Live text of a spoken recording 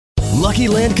Lucky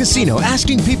Land Casino,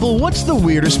 asking people, what's the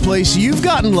weirdest place you've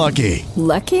gotten lucky?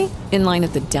 Lucky? In line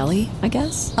at the deli, I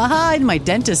guess? Aha, in my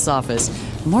dentist's office.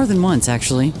 More than once,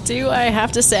 actually. Do I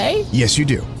have to say? Yes, you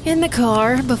do. In the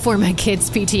car before my kids'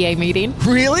 PTA meeting.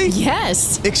 Really?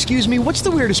 Yes. Excuse me, what's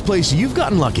the weirdest place you've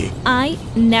gotten lucky? I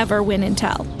never win and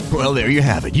tell. Well, there you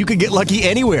have it. You can get lucky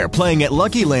anywhere, playing at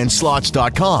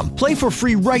LuckyLandSlots.com. Play for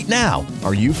free right now.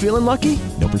 Are you feeling lucky?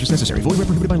 No purchase necessary. Void where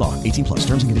prohibited by law. 18 plus.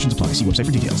 Terms and conditions apply. See website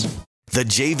for details. The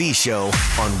JV Show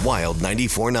on Wild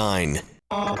 94.9.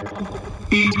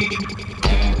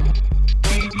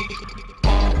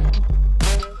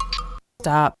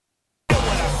 Stop.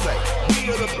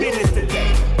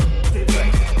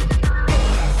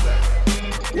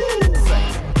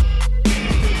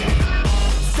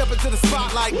 Step into the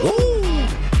spotlight.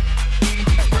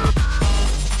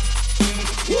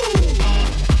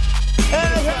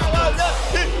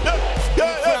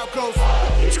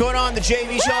 What's going on? The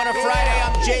JV Show on a Friday.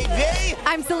 I'm JV.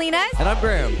 I'm Selena. And I'm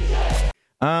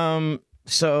Graham.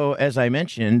 So as I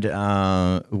mentioned,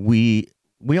 we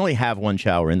only have one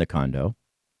shower in the condo,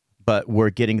 but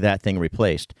we're getting that thing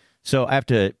replaced. So I have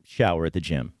to shower at the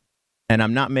gym. And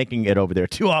I'm not making it over there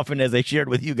too often, as I shared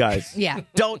with you guys. Yeah.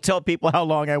 Don't tell people how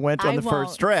long I went on the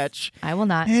first stretch. I will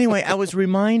not. Anyway, I was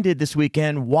reminded this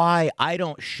weekend why I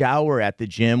don't shower at the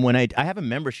gym when I have a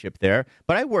membership there,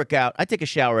 but I work out. I take a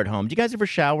shower at home. Do you guys ever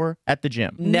shower at the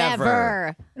gym?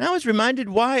 Never. And I was reminded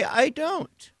why I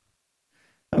don't.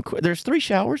 There's 3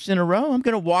 showers in a row. I'm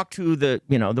going to walk to the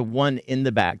one in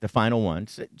the back, the final one.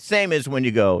 Same as when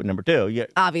you go number 2.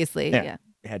 Obviously, yeah.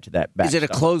 Head to that back. Is it a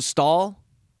stall. closed stall?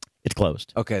 It's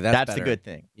closed. Okay, that's the better. good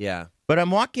thing. Yeah. But I'm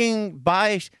walking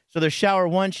by, so there's shower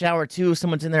 1, shower 2,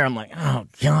 someone's in there. I'm like, oh,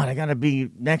 God, I got to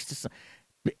be next to some.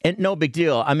 And no big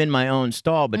deal. I'm in my own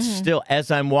stall, but still,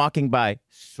 as I'm walking by,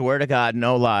 swear to God,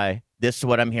 no lie, this is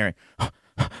what I'm hearing.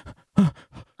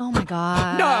 Oh, my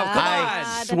God. No, come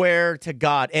I swear to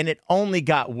God. And it only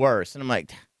got worse. And I'm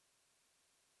like,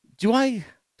 do I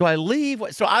leave?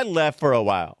 So I left for a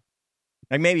while.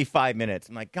 Like maybe 5 minutes.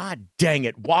 I'm like, God dang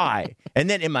it, why? And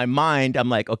then in my mind, I'm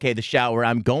like, okay, the shower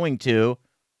I'm going to,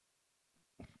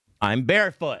 I'm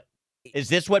barefoot. Is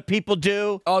this what people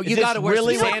do? Oh, you got to wear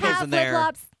really some You don't sandals have in there.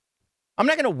 flip-flops I'm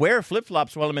not going to wear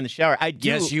flip-flops while I'm in the shower. I do.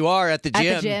 Yes, you are at the gym.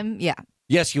 at the gym. Yeah.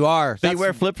 Yes, you are. So you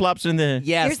wear flip-flops in the...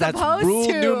 Yes, You're that's supposed rule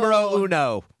to. numero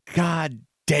uno. God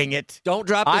dang it. Don't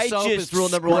drop the I soap. just It's rule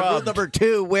number 1. Rule scrubbed. number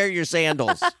 2, wear your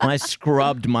sandals. I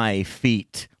scrubbed my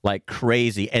feet like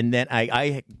crazy. And then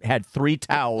I had 3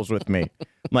 towels with me. I'm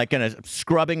like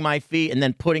scrubbing my feet and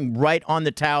then putting right on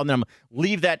the towel. And then I'm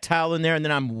leave that towel in there. And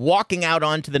then I'm walking out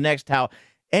onto the next towel.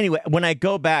 Anyway, when I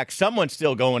go back, someone's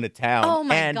still going to town. Oh,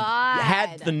 my and God.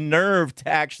 had the nerve to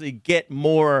actually get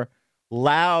more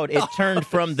loud. It turned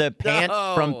from the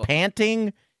from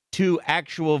panting to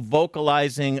actual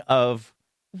vocalizing of...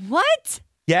 What?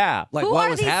 Yeah. Like Who what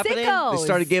are was these happening? sickos? They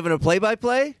started giving a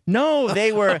play-by-play? No,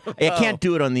 they were. I can't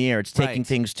do it on the air. It's taking Right.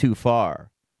 things too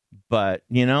far. But,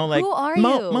 like Who are you?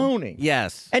 moaning.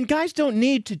 Yes. And guys don't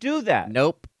need to do that.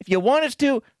 Nope. If you want us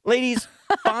to, ladies,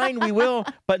 fine, we will.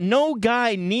 But no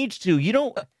guy needs to. You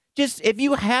don't. Just if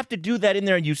you have to do that in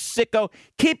there, you sicko,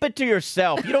 keep it to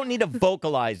yourself. You don't need to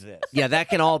vocalize this. Yeah, that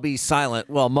can all be silent.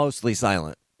 Well, mostly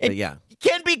silent. But yeah. It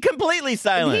can be completely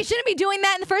silent. He shouldn't be doing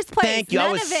that in the first place. Thank you. None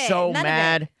I was of it. so None of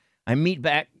mad. it. I meet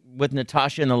back with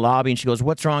Natasha in the lobby, and she goes,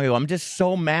 "What's wrong?" I go, "I'm just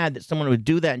so mad that someone would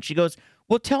do that." And she goes,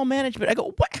 "Well, tell management." I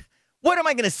go, "What? What am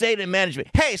I going to say to management?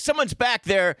 Hey, someone's back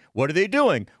there. What are they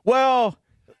doing?" Well,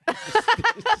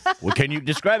 can you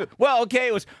describe it? Well, okay,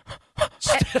 it was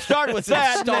started with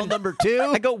that. and Stall then number 2.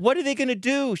 I go, "What are they going to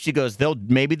do?" She goes,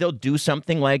 Maybe they'll do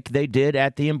something like they did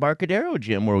at the Embarcadero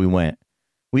gym where we went.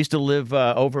 We used to live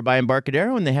over by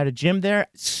Embarcadero, and they had a gym there.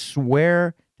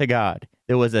 Swear to God,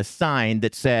 there was a sign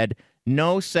that said,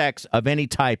 "No sex of any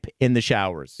type in the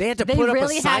showers." They had to They put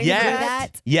really up a had sign. to do Yes.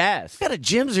 that? Yes. What kind of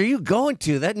gyms are you going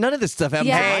to? That none of this stuff happens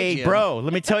at my Hey, gym. bro,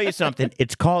 let me tell you something.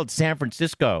 It's called San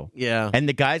Francisco. Yeah. And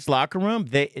the guys' locker room,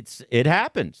 it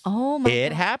happens. Oh, my It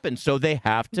God. happens. So they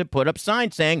have to put up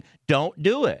signs saying, "Don't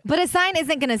do it." But a sign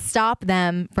isn't going to stop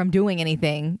them from doing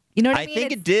anything. You know what I I mean? think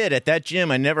It's- it did at that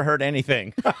gym. I never heard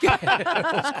anything.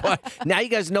 Now you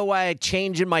guys know why I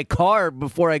change in my car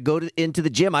before I go into the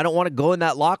gym. I don't want to go in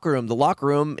that locker room. The locker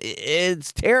room,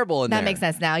 it's terrible in there. That makes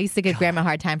sense now. I used to give Graham a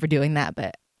hard time for doing that,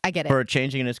 but I get it. For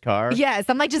changing in his car. Yes,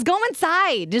 I'm like, just go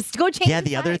inside. Just go change. Yeah,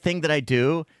 the other inside. thing that I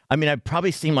do, I mean, I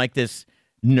probably seem like this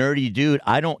nerdy dude.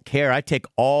 I don't care. I take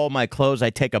all my clothes. I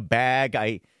take a bag.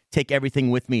 I take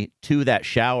everything with me to that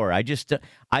shower. I just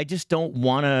don't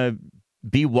want to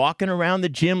be walking around the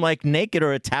gym like naked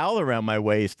or a towel around my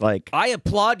waist. Like, I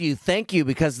applaud you. Thank you.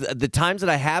 Because the times that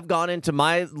I have gone into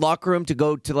my locker room to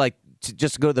go to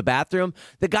just go to the bathroom,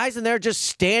 the guys in there just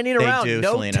standing They around, do,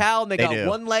 no Selena. towel, and they got do.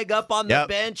 one leg up on the Yep.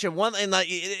 bench and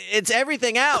it's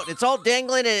everything out. It's all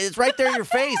dangling and it's right there in your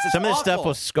face. It's some of this stuff awful.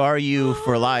 will scar you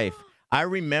for life. I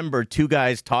remember two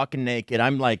guys talking naked.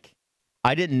 I'm like,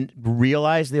 I didn't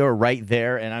realize they were right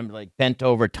there, and I'm like bent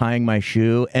over tying my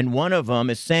shoe, and one of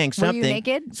them is saying Were something. you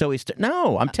naked? So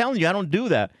no, I'm telling you, I don't do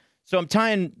that. So I'm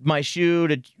tying my shoe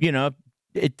to,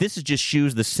 this is just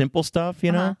shoes, the simple stuff,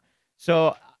 Uh-huh.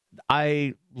 So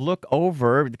I look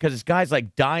over because this guy's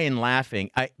like dying laughing.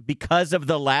 Because of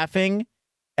the laughing,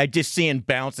 I just see him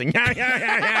bouncing.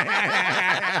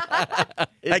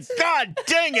 Like, God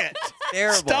dang it.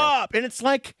 terrible. Stop. And it's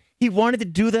like he wanted to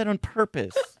do that on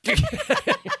purpose. You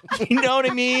know what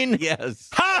I mean? Yes.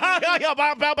 Bounce.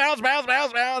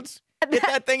 Get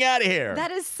that thing out of here.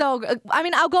 That is so good. I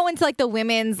mean, I'll go into like the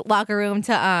women's locker room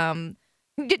to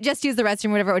just use the restroom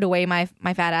or whatever to weigh my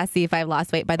fat ass, see if I've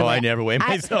lost weight. By the way, I never weigh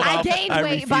myself. I gained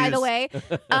weight, by the way.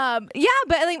 Yeah,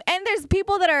 but and there's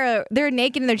people that they're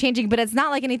naked and they're changing, but it's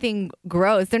not like anything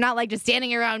gross. They're not like just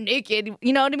standing around naked.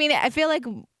 You know what I mean? I feel like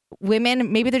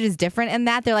women, maybe they're just different in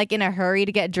that they're like in a hurry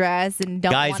to get dressed and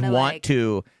don't Guys wanna, want like,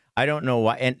 to. I don't know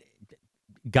why. And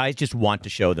guys just want to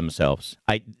show themselves.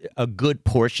 A good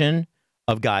portion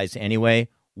of guys, anyway,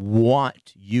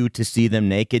 want you to see them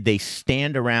naked. They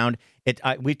stand around.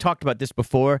 We talked about this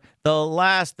before. The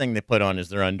last thing they put on is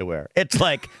their underwear. It's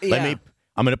like, I'm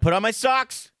going to put on my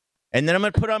socks, and then I'm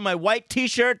going to put on my white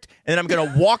T-shirt, and then I'm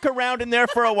going to walk around in there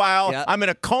for a while. Yep. I'm going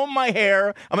to comb my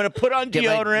hair. I'm going to put on Get my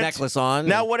deodorant. necklace on.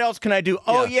 Now, what else can I do?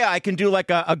 Oh, yeah, I can do like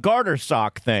a garter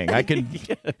sock thing. I can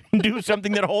do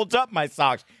something that holds up my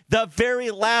socks. The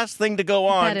very last thing to go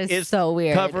on That is so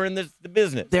weird. covering the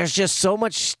business. There's just so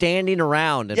much standing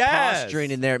around and Yes.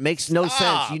 posturing in there. It makes no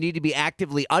Stop. sense. You need to be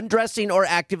actively undressing or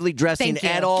actively dressing Thank you.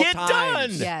 at all Get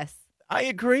times. done. Yes. I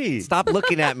agree. Stop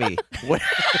looking at me.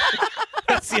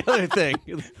 That's the other thing.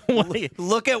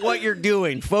 Look at what you're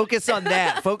doing. Focus on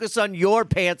that. Focus on your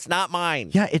pants, not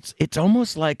mine. Yeah, it's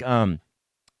almost like I'm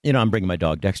bringing my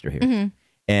dog Dexter here, Mm-hmm.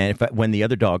 and when the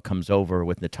other dog comes over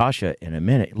with Natasha in a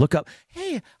minute, look up.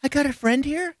 Hey, I got a friend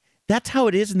here. That's how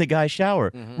it is in the guy's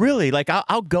shower. Really, like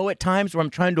I'll go at times where I'm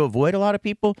trying to avoid a lot of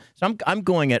people, so I'm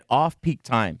going at off-peak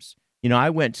times. I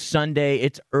went Sunday.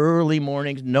 It's early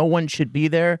mornings. No one should be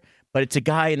there. But it's a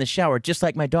guy in the shower, just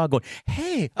like my dog, going,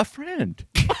 hey, a friend.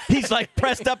 He's like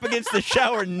pressed up against the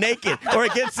shower naked or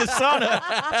against the sauna.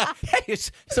 Hey,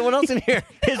 is someone else in here.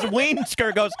 His wing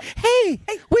skirt goes, hey,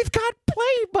 we've got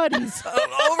play buddies.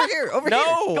 Over here. Over here.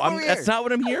 No, Come over here. that's not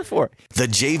what I'm here for. The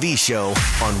JV Show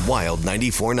on Wild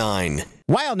 94.9.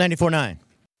 Wild 94.9.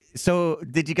 So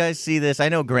did you guys see this? I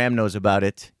know Graham knows about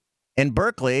it. In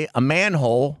Berkeley, a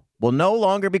manhole will no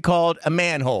longer be called a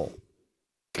manhole.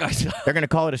 They're going to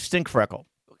call it a stink freckle.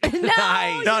 No,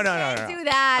 Nice. you No. can't do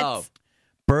that. Oh.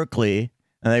 Berkeley,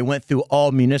 and they went through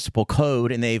all municipal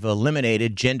code, and they've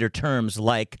eliminated gender terms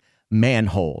like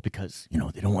manhole because,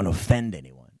 they don't want to offend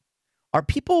anyone.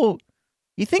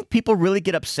 You think people really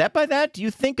get upset by that? Do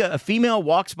you think a female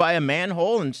walks by a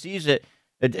manhole and sees it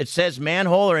says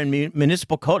manhole or in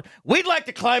municipal code? We'd like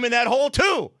to climb in that hole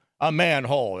too. A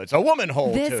manhole. It's a woman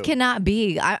hole This too. cannot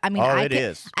be. I mean, it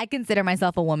is. I consider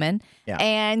myself a woman, Yeah.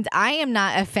 and I am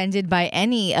not offended by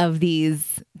any of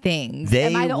these things. They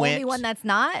am I the only went- one that's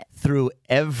not? Through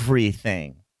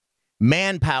everything.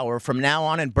 Manpower from now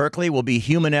on in Berkeley will be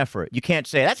human effort. You can't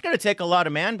say that's going to take a lot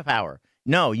of manpower.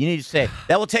 No, you need to say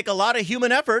that will take a lot of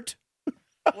human effort.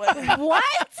 What?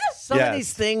 Some Yes. of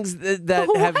these things that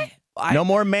have. No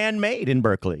more man-made in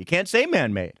Berkeley. You can't say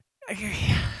man-made.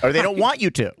 Or they don't want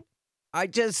you to. I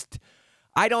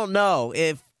don't know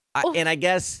if, and I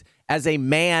guess as a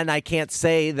man, I can't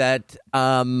say that,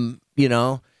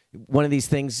 one of these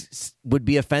things would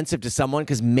be offensive to someone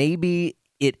because maybe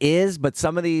it is, but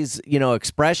some of these,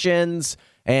 expressions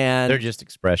and They're just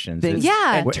expressions. things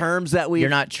Yeah. and terms that we You're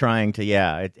not trying to,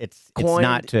 it's Coined.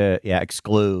 not to,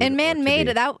 exclude. And or to man-made,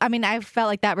 be- I felt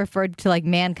like that referred to like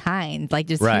mankind, like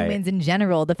just Right. humans in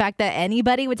general. The fact that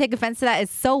anybody would take offense to that is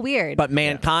so weird. But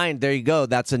mankind, there you go.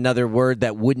 That's another word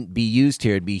that wouldn't be used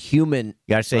here. It'd be human. You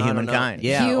got to say I don't know. humankind.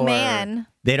 Yeah. or- Human.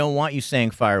 They don't want you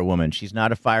saying firewoman. She's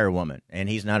not a firewoman, and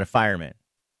he's not a fireman.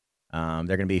 They're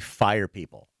going to be fire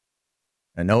people.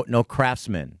 And no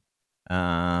craftsmen.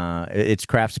 It's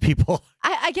craftspeople.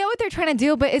 I get what they're trying to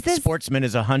do, but is this Sportsman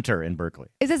is a hunter in Berkeley.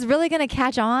 really going to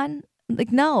catch on?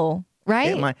 Like, no,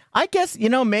 right? I guess,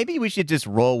 maybe we should just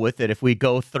roll with it if we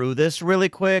go through this really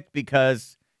quick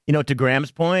because to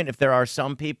Graham's point, if there are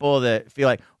some people that feel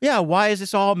like, yeah, why is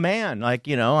this all man? Like,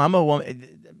 I'm a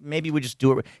woman. Maybe we just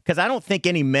do it. Because I don't think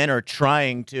any men are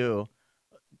trying to.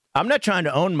 I'm not trying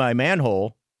to own my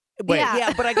manhole. Wait,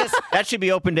 Yeah. but I guess that should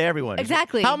be open to everyone.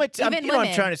 Exactly. How much? Even I'm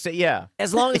women. trying to say, yeah.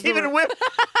 as long as Even women.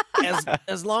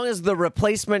 as long as the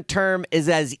replacement term is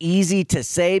as easy to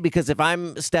say, because if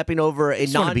I'm stepping over a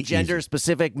Just wanna be non-gender easy.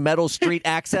 specific metal street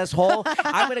access hole,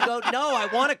 I'm going to go, no, I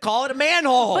want to call it a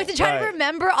manhole. But to try to Right.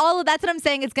 remember all of that's what I'm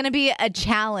saying. It's going to be a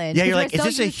challenge. Yeah, you're 'cause like, we're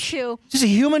is so this used to. is this a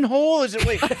human hole? Is it?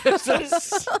 Wait,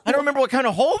 I don't remember what kind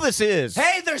of hole this is.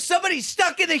 Hey, there's somebody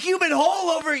stuck in a human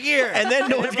hole over here. And then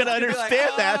no one's gonna everyone's be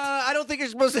understand that. I don't think you're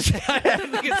supposed to say I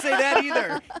don't think you can say that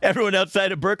either. Everyone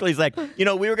outside of Berkeley's like, we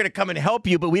were going to come and help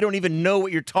you, but we don't even know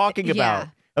what you're talking about.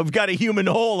 I've got a human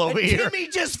hole over here. Timmy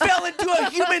just fell into a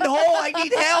human hole. I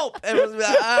need help.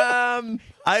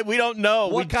 And We don't know.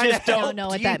 What We kind just of don't help know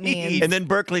what do that you means. need? And then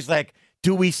Berkeley's like,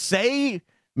 do we say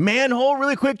manhole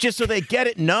really quick just so they get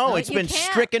it? No, it's you been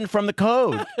can't. stricken from the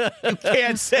code. You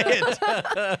can't say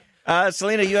it.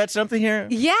 Selena, you had something here?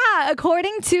 Yeah,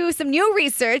 according to some new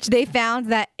research, they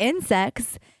found that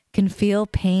insects can feel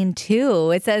pain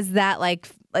too. It says that like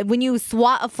when you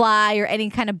swat a fly or any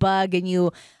kind of bug and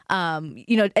you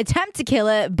attempt to kill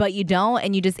it, but you don't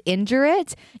and you just injure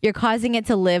it, you're causing it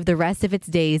to live the rest of its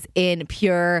days in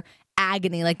pure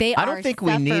agony. Like I don't think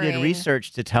we needed suffering.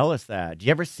 research to tell us that. Do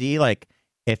you ever see, like,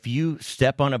 if you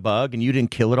step on a bug and you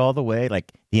didn't kill it all the way,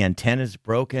 like the antenna's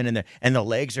broken and the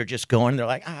legs are just going, they're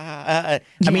like, I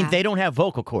mean, Yeah. they don't have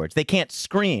vocal cords. They can't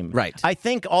scream. Right. I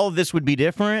think all of this would be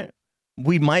different.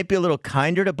 We might be a little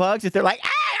kinder to bugs if they're like,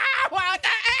 what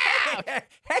the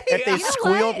if they you know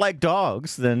squealed what? like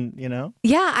dogs, then,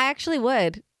 Yeah, I actually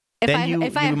would. If Then I you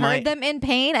heard might- them in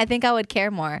pain, I think I would care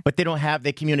more. But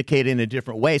they communicate in a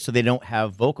different way, so they don't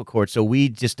have vocal cords, so we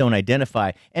just don't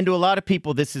identify. And to a lot of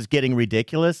people, this is getting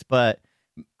ridiculous, but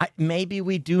maybe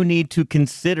we do need to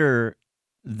consider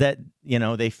that,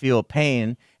 they feel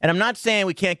pain. And I'm not saying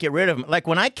we can't get rid of them. Like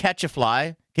when I catch a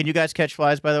fly, can you guys catch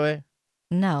flies, by the way?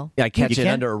 No. I catch You it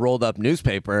can? under a rolled up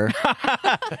newspaper.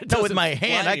 No, with my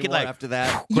hand, I could like after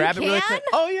that. grab it really can? quick.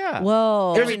 Oh, yeah.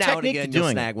 Whoa. There's Every a now and technique again, to you'll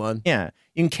doing snag it. one. Yeah,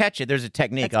 you can catch it. There's a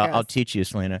technique. That's I'll gross. teach you,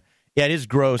 Selena. Yeah, it is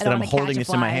gross I that don't I'm wanna catch holding a this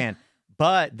in my fly. hand.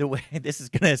 But the way this is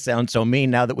going to sound so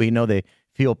mean now that we know they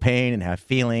feel pain and have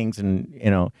feelings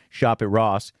and, shop at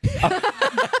Ross.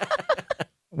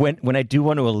 When I do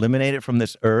want to eliminate it from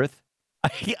this earth,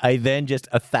 I then just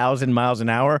 1,000 miles an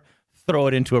hour throw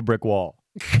it into a brick wall.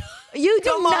 You do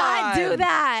Come not do on.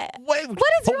 that. Wait, What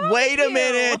is wrong wait with a you?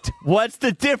 minute. What's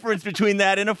the difference between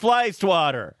that and a fly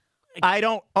swatter? I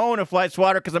don't own a fly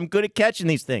swatter because I'm good at catching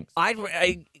these things.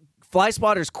 Fly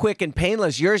spotter's quick and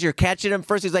painless. Yours, you're catching him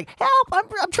first. He's like, "Help! I'm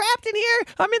trapped in here.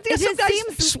 I'm in It some just guy's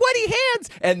seems- sweaty hands."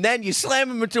 And then you slam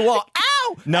him into a wall.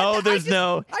 Ow! No, I there's just-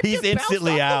 no. I He's just bounced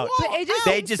instantly off the out. wall. But it just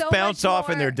They seems just so bounce much off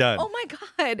and more- they're done. Oh my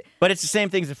God. But it's the same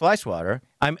thing as a fly swatter.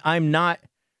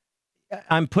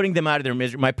 I'm putting them out of their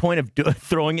misery. My point of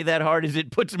throwing it that hard is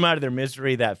it puts them out of their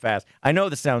misery that fast. I know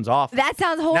this sounds awful. That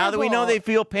sounds horrible. Now that we know they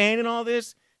feel pain and all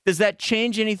this, does that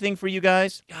change anything for you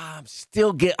guys? I'm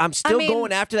still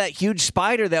going after that huge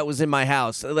spider that was in my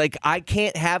house. Like I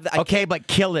can't have that. Okay, but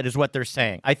kill it is what they're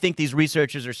saying. I think these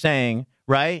researchers are saying,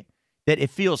 right, that it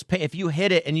feels pain. If you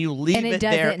hit it and you leave And it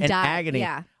there doesn't in die. agony.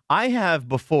 Yeah. I have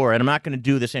before, and I'm not going to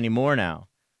do this anymore now.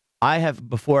 I have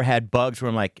before had bugs where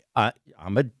I'm like,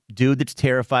 I'm a dude that's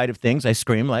terrified of things. I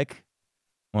scream like,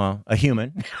 well, a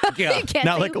human. You can't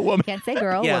Not say- like a woman. Can't say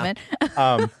girl, Yeah.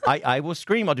 woman. I will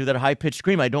scream. I'll do that high-pitched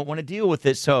scream. I don't want to deal with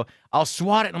it. So I'll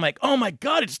swat it, and I'm like, oh, my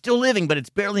God, it's still living, but it's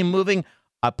barely moving.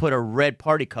 I put a red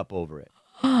party cup over it.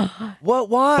 What?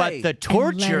 Why? But the And let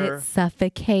torture... it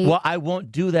suffocate. Well, I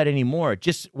won't do that anymore.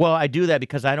 I do that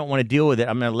because I don't want to deal with it.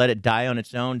 I'm going to let it die on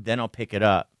its own, then I'll pick it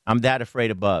up. I'm that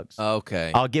afraid of bugs.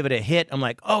 Okay. I'll give it a hit. I'm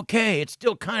like, okay, it's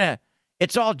still kind of,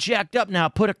 it's all jacked up now.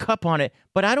 Put a cup on it.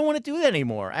 But I don't want to do that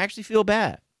anymore. I actually feel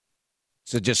bad.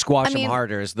 So just squash I mean, them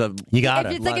harder is the. You got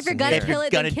if it. it's like if you're lesson gonna here. kill it,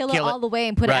 If you're then gonna kill it kill it- all the way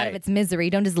and put it out of Right. its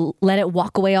misery. Don't just let it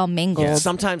walk away all mangled. Yeah,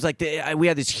 sometimes like we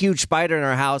had this huge spider in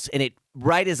our house, and it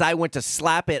right as I went to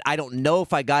slap it, I don't know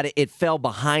if I got it. It fell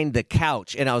behind the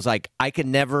couch, and I was like, I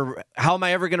can never. How am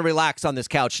I ever going to relax on this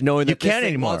couch, knowing that You this can't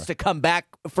thing anymore. wants to come back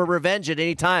for revenge at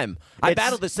any time? I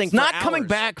battled this thing. It's for not coming hours.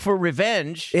 back for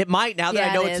revenge. It might now that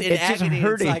Yeah, I know it it's is. in It's just agony.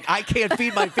 hurting. It's like I can't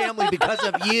feed my family because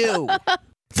of you.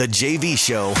 The JV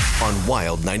Show on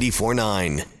Wild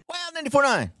 94.9. Well,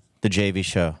 94.9, the JV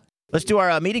show. Let's do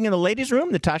our meeting in the ladies'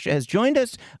 room. Natasha has joined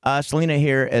us. Selena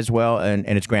here as well, and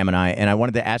it's Graham and I. And I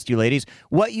wanted to ask you ladies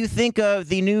what you think of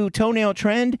the new toenail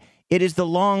trend. It is the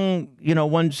long,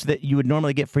 ones that you would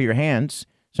normally get for your hands.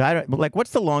 So I don't like.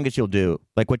 What's the longest you'll do?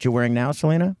 Like what you're wearing now,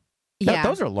 Selena? Yeah.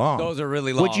 Those are long. Those are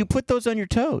really long. Would you put those on your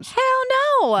toes?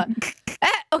 Hell no.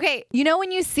 Okay, you know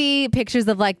when you see pictures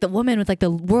of like the woman with like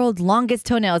the world's longest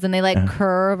toenails and they like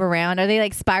curve around, are they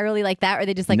like spirally like that, or are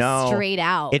they just like No. straight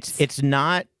out? It's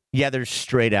not. Yeah, they're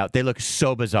straight out. They look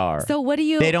so bizarre. So what do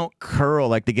you? They don't curl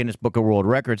like the Guinness Book of World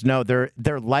Records. No, they're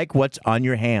like what's on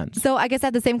your hands. So I guess I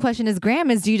have the same question as Graham: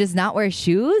 is do you just not wear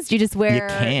shoes? Do you just wear You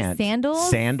can't. sandals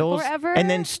forever? And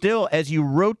then still, as you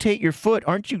rotate your foot,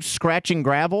 aren't you scratching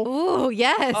gravel? Ooh,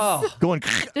 yes. Oh, Going.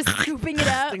 Just scooping it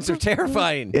up. things are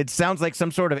terrifying. It sounds like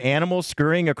some sort of animal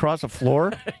scurrying across a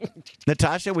floor.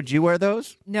 Natasha, would you wear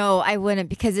those? No, I wouldn't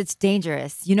because it's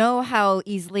dangerous. You know how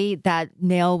easily that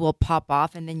nail will pop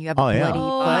off and then you have a Oh, yeah. bloody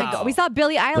Oh foot? my God. We saw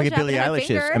Billie Eilish. Look at Billie have it on her Eilish's.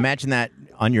 finger. Imagine that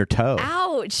on your toe.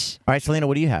 Ouch. All right, Selena,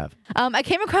 what do you have? I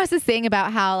came across this thing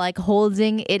about how like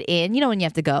holding it in, you know, when you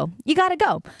have to go, you gotta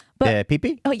go. But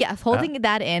Pee-pee? oh yes, holding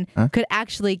that in could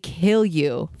actually kill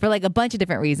you for like a bunch of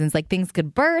different reasons. Like things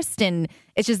could burst, and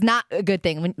it's just not a good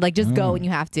thing. When like just go when you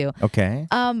have to. Okay.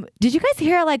 Did you guys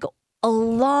hear like a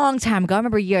long time ago? I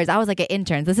remember years. I was like an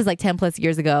intern. This is like 10 plus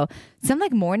years ago. Some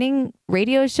like morning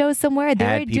radio show somewhere. They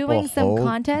Had were people doing some hold-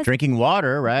 contest. Drinking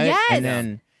water, right? Yes. And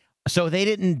then, so they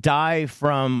didn't die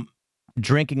from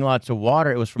drinking lots of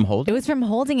water. It was from holding. It was from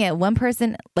holding it. One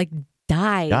person like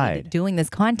died doing this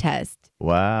contest.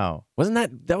 Wow. Wasn't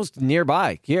that was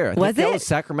nearby here? I Was think that it? was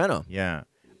Sacramento. Yeah.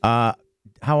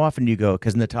 How often do you go?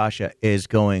 Because Natasha is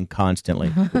going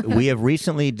constantly. We have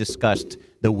recently discussed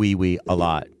the wee a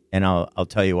lot. And I'll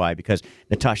tell you why. Because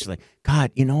Natasha's like,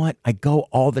 God, you know what? I go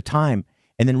all the time.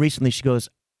 And then recently she goes,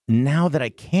 now that I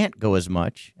can't go as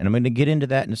much, and I'm going to get into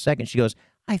that in a second, she goes,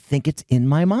 I think it's in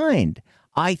my mind.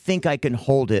 I think I can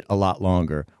hold it a lot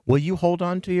longer. Will you hold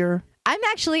on to your... I'm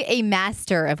actually a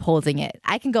master of holding it.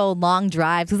 I can go long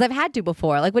drives because I've had to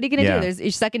before. Like, what are you going to do?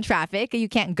 You're stuck in traffic and you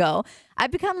can't go. I've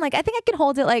become like, I think I can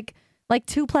hold it like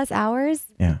 2+ hours.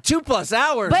 Yeah. 2+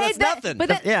 hours. That's nothing. But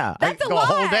That's a go lot.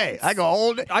 a whole day. I go a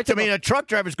whole day. I mean, a truck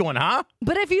driver's going, huh?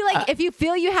 But if you if you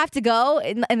feel you have to go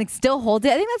and like, still hold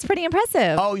it, I think that's pretty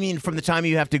impressive. Oh, you mean from the time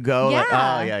you have to go? Yeah. Like,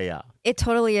 oh, yeah. It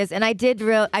totally is. And I do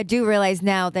realize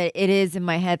now that it is in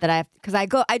my head that I have, because I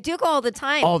do go all the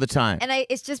time. All the time. And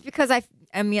it's just because I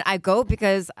go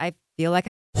because I feel like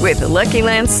With the Lucky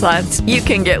Land Slots, you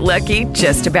can get lucky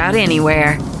just about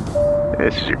anywhere.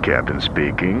 This is your captain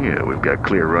speaking. We've got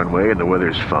clear runway and the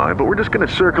weather's fine, but we're just going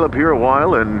to circle up here a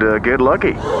while and get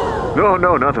lucky. No,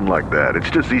 nothing like that. It's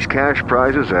just these cash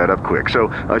prizes add up quick. So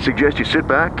I suggest you sit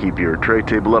back, keep your tray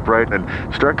table upright, and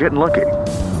start getting lucky.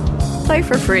 Play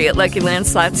for free at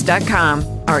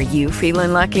LuckyLandSlots.com. Are you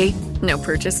feeling lucky? No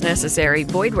purchase necessary.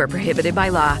 Void where prohibited by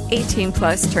law.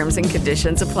 18+ terms and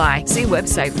conditions apply. See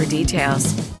website for details.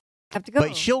 I have to go.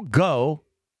 But she'll go,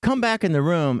 come back in the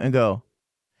room and go,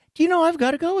 do you know I've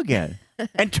got to go again?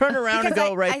 And turn around and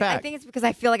go right back. I think it's because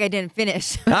I feel like I didn't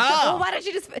finish. Well, why don't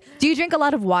you just? Do you drink a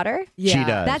lot of water? Yeah. She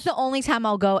does. That's the only time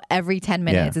I'll go every 10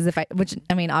 minutes. Yeah. Is if which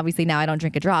I mean, obviously now I don't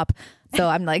drink a drop, so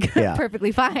I'm like Yeah.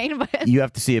 perfectly fine. But You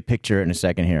have to see a picture in a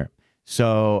second here.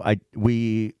 So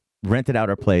we rented out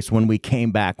our place. When we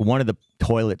came back, one of the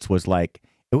toilets was like,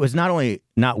 it was not only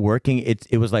not working,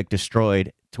 it was like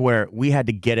destroyed to where we had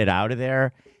to get it out of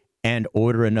there and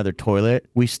order another toilet.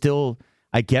 We still,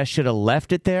 I guess, should have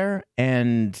left it there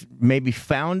and maybe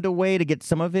found a way to get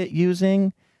some of it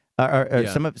using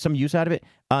some use out of it.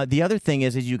 The other thing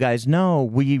is, as you guys know,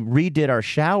 we redid our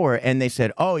shower and they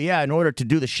said, oh yeah, in order to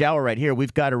do the shower right here,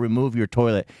 we've got to remove your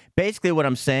toilet. Basically what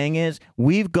I'm saying is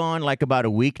we've gone like about a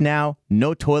week now,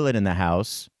 no toilet in the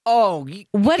house. Oh,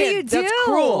 what do you That's do?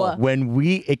 cruel. When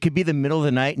it could be the middle of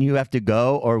the night and you have to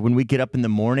go, or when we get up in the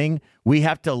morning, we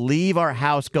have to leave our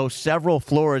house, go several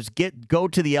floors, go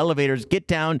to the elevators, get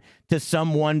down to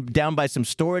someone down by some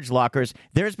storage lockers.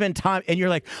 There's been time, and you're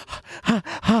like,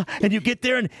 and you get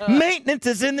there and maintenance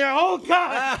is in there. Oh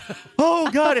God, oh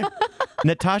God. And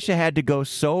Natasha had to go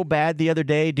so bad the other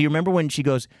day. Do you remember when she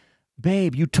goes,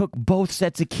 babe, you took both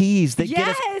sets of keys?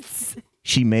 Yes.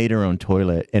 She made her own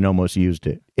toilet and almost used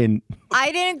it.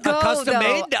 I didn't go. Custom though.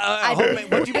 made?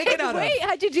 Homemade. What'd you make it out of? Wait,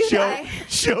 how'd you do that?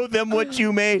 Show them what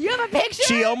you made. You have a picture?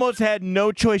 She almost had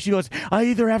no choice. She goes, I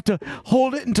either have to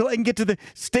hold it until I can get to the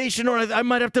station or I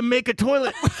might have to make a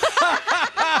toilet.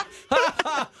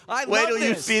 I Wait love till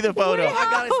you this. see the photo.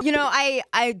 You know,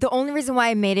 I the only reason why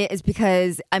I made it is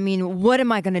because I mean, what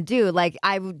am I gonna do? Like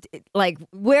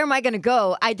where am I gonna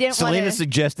go? I didn't want Selena to.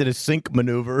 suggested a sink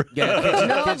maneuver. No,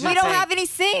 we don't have any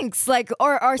sinks. Like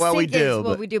our Well, we sink do, is what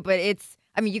but- we do, but it's.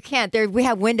 I mean, you can't. We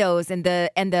have windows and the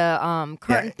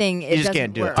curtain thing. you It just doesn't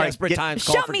can't do it. work. All right, Desperate times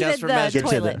Show call for me desperate the measures.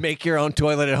 toilet. Make your own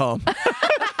toilet at home.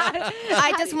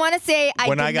 I just want to say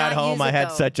when did I got not home, use I it, had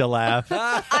though. such a laugh.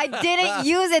 I didn't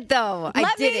use it though.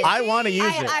 I didn't. I want to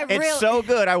use it. It's so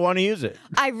good. I want to use it.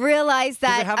 I realized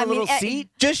that. Does it have a little seat?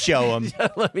 Just show them.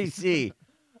 Let me see.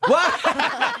 What?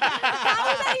 How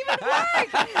would that even work?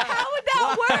 How would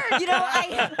that work? You know,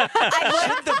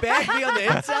 I Should the bag be on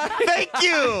the inside? Thank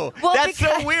you. Well, That's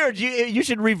so weird. You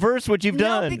should reverse what you've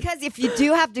done. No, because if you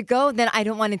do have to go, then I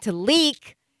don't want it to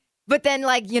leak. But then,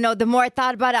 the more I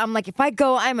thought about it, I'm like, if I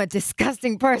go, I'm a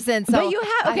disgusting person. So But you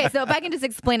have so if I can just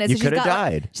explain it, You so could have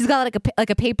died. She's got like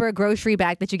a paper grocery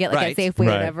bag that you get Right. at Safeway or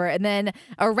Right. whatever, and then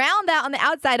around that on the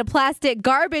outside a plastic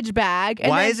garbage bag.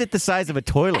 And Why then, is it the size of a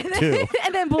toilet, too?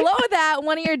 And then below that,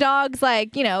 one of your dogs pee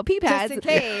pads. just in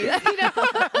case.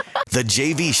 The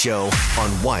JV Show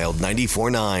on Wild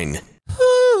 94.9.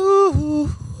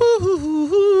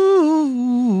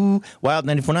 Wild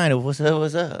 94.9. What's up?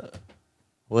 What's up?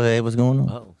 What's going on?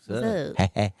 Oh, so.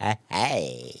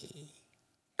 Hey.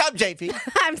 I'm JP.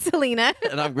 I'm Selena.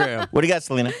 And I'm Graham. What do you got,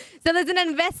 Selena? So there's an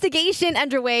investigation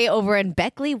underway over in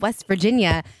Beckley, West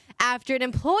Virginia, after an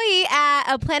employee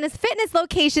at a Planet Fitness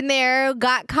location there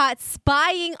got caught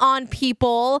spying on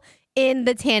people in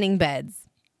the tanning beds.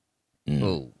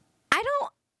 Oh. I don't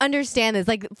understand this.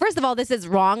 Like, first of all, this is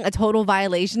wrong, a total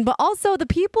violation. But also, the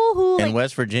people who In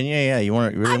West Virginia, yeah, you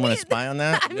really want to spy on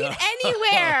that? I mean,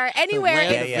 anywhere,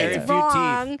 Land it's, of very it's few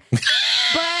wrong.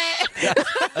 But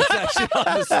That's actually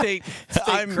on the state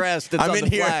crest. It's on the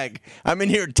here. flag. I'm in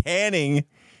here tanning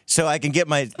so I can get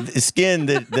my skin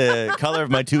the color of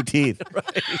my two teeth,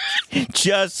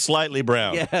 just slightly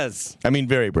brown. Yes. I mean,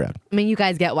 very brown. I mean, you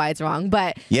guys get why it's wrong.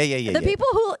 But Yeah. people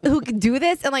who do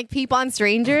this and peep on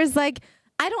strangers,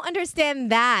 I don't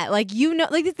understand that.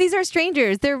 These are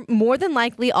strangers. They're more than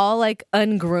likely all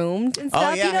ungroomed and stuff.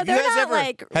 Oh yeah. Have you they're guys not ever?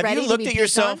 ready Have you to looked be at peeped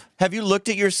yourself? on. Have you looked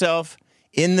at yourself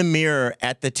in the mirror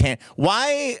at the tan?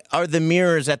 Why are the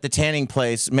mirrors at the tanning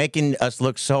place making us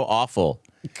look so awful?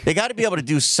 They got to be able to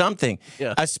do something,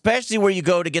 especially where you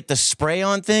go to get the spray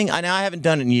on thing. I haven't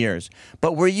done it in years,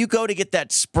 but where you go to get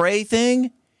that spray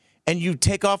thing, and you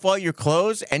take off all your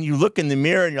clothes and you look in the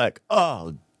mirror and you're like,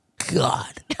 oh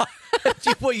God.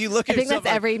 Well, you look at I think yourself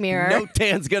that's every mirror. No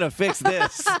tan's going to fix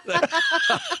this.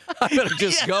 I better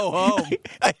just go home.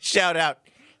 I shout out,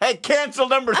 hey, cancel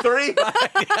number 3.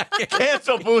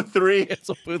 Cancel booth 3.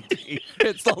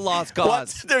 It's the lost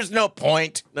cause. There's no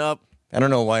point. Nope. I don't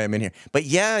know why I'm in here. But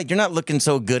yeah, you're not looking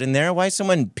so good in there. Why is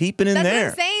someone peeping in That's there?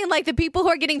 what I'm saying. The people who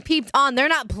are getting peeped on, they're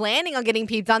not planning on getting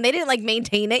peeped on. They didn't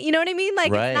maintain it. You know what I mean?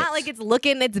 Right. It's not like it's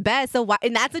looking its best. So why?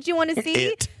 And that's what you want to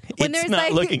see. It's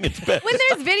not looking its best. When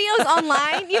there's videos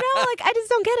online, I just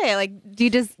don't get it. Do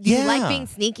you like being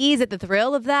sneaky? Is it the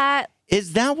thrill of that?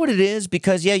 Is that what it is?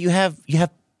 Because you have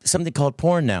something called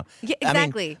porn now. Yeah,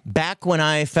 exactly. I mean, back when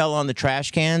I fell on the trash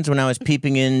cans when I was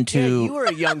peeping into, You were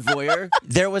a young voyeur.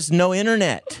 there was no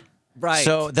internet. Right.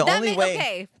 So the That only may- way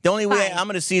okay, I'm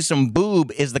going to see some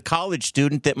boob is the college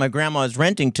student that my grandma is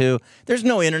renting to. There's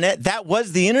no internet. That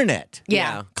was the internet.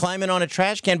 Yeah. Climbing on a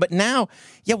trash can. But now,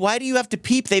 why do you have to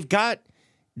peep? They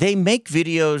make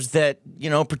videos that,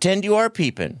 pretend you are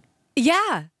peeping.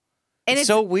 Yeah. And It's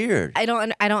so weird. I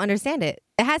don't understand it.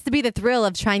 It has to be the thrill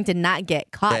of trying to not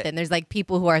get caught. Then there's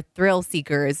people who are thrill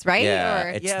seekers, right? Yeah, Or-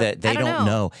 it's that they I don't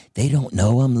know. They don't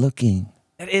know I'm looking.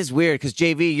 That is weird because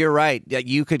JV, you're right.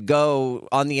 You could go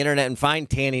on the internet and find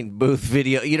tanning booth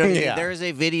video. You know, there is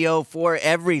a video for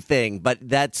everything, but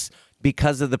that's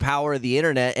because of the power of the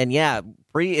internet. And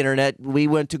pre-internet, we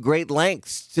went to great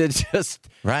lengths to just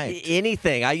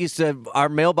anything. Our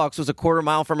mailbox was a quarter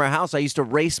mile from our house. I used to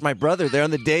race my brother there on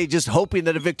the day, just hoping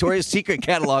that a Victoria's Secret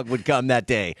catalog would come that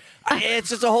day. It's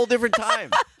just a whole different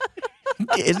time.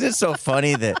 Isn't it so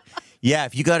funny that? Yeah,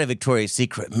 if you got a Victoria's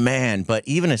Secret, man, but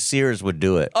even a Sears would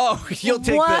do it. Oh, you'll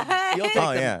take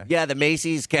the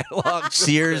Macy's catalog.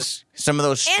 Sears, some of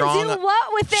those strong, and do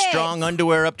what with it? strong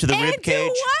underwear up to the rib cage. And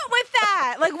do what with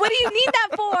that? What do you need that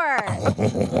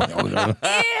for?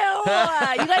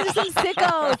 Ew! You guys are some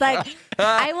sickos.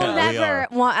 I will never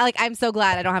want. I'm so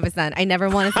glad I don't have a son. I never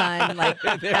want a son.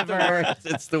 Ever.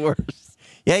 It's the worst.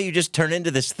 Yeah, you just turn into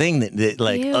this thing that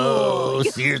Ew.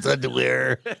 Sears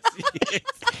underwear.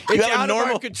 It's out of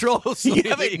our control. You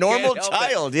have a normal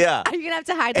child, yeah. Are you gonna have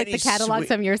to hide And the he's catalogs sweet.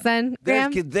 from your son,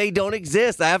 Graham? They don't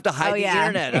exist. I have to hide the yeah.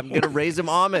 internet. I'm going to raise him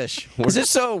Amish. Is it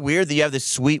so weird that you have this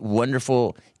sweet,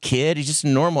 wonderful kid? He's just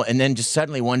normal, and then just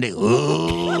suddenly one day,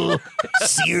 ooh,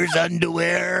 Sears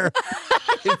underwear.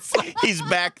 He's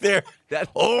back there.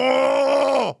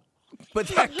 But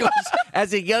that goes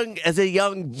as a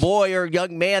young boy or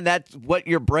young man. That's what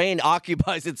your brain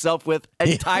occupies itself with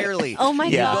entirely. Oh my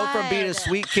You God. go from being a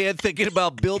sweet kid thinking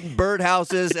about building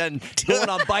birdhouses and going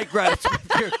on bike rides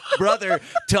with your brother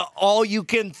to all you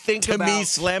can think To about. me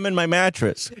slamming my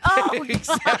mattress. Oh,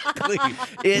 Exactly.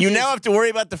 You now have to worry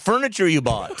about the furniture you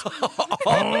bought.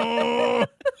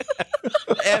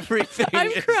 Everything. I'm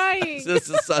is crying. just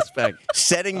a suspect.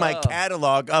 Setting my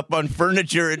catalog up on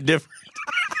furniture at different.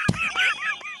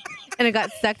 And it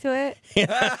got stuck to it.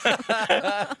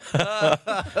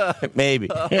 Maybe.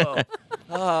 The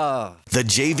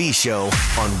JV Show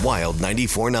on Wild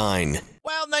 94.9.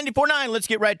 Wild 94.9, let's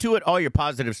get right to it. All your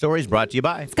positive stories brought to you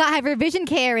by. Scott Hyver Vision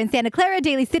Care in Santa Clara,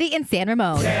 Daly City, and San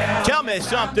Ramon. Tell me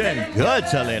something good,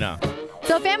 Selena.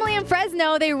 So, family in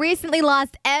Fresno, they recently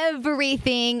lost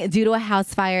everything due to a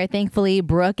house fire. Thankfully,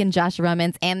 Brooke and Josh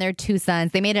Rummins and their 2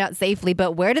 sons, they made it out safely.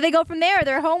 But where do they go from there?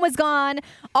 Their home was gone.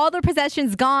 All their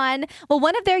possessions gone. Well,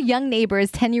 one of their young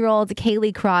neighbors, 10-year-old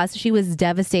Kaylee Cross, she was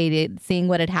devastated seeing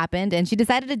what had happened. And she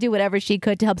decided to do whatever she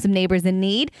could to help some neighbors in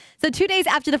need. So 2 days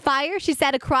after the fire, she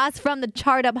sat across from the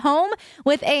charred up home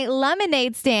with a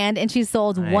lemonade stand. And she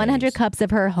sold 100 cups of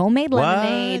her homemade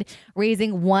lemonade,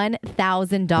 raising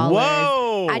 $1,000. Whoa.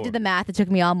 I did the math. It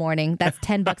took me all morning. That's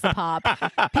 $10 a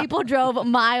pop. People drove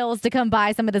miles to come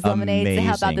buy some of this lemonade to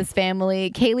help out Amazing. this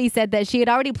family. Kaylee said that she had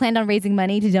already planned on raising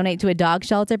money to donate to a dog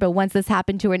shelter, but once this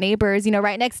happened to her neighbors,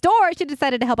 right next door, she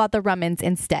decided to help out the Rummins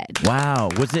instead. Wow.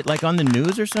 Was it like on the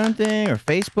news or something? Or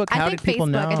Facebook? How I think did people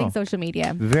Facebook. know? I think social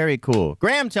media. Very cool.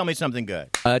 Graham, tell me something good.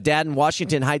 A dad in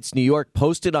Washington Heights, New York,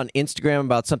 posted on Instagram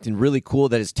about something really cool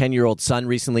that his 10-year-old son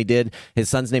recently did. His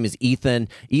son's name is Ethan.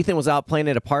 Ethan was out playing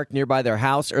at a park nearby their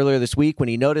house earlier this week when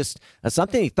he noticed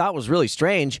something he thought was really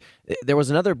strange. There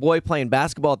was another boy playing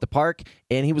basketball at the park,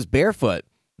 and he was barefoot.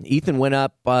 Ethan went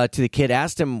up to the kid,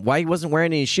 asked him why he wasn't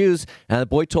wearing any shoes, and the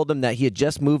boy told him that he had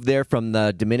just moved there from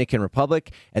the Dominican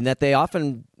Republic and that they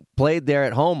often played there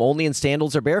at home only in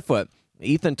sandals or barefoot.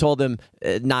 Ethan told him,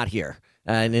 not here.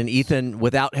 And then Ethan,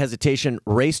 without hesitation,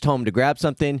 raced home to grab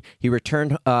something. He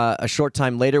returned a short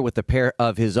time later with a pair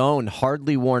of his own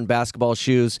hardly worn basketball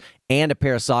shoes and a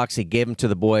pair of socks. He gave them to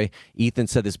the boy. Ethan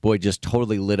said this boy just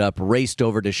totally lit up, raced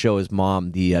over to show his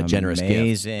mom the generous gift.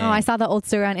 Amazing. Oh, I saw the old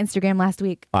story on Instagram last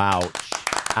week. Ouch.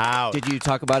 Ouch. Did you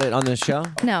talk about it on the show?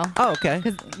 No. Oh, okay.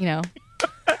 Because,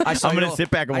 I'm going to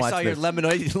sit back and watch I saw this.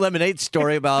 your lemonade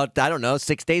story about,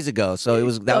 6 days ago. So it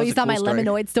was that was you a saw cool my story.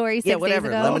 lemonade story 6 Yeah, whatever.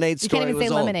 days ago? Lemonade You story can't even was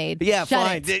say old. lemonade. Yeah, Shut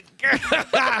fine. it.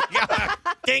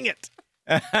 Dang it.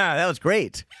 That was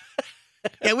great.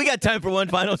 Yeah, we got time for one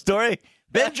final story.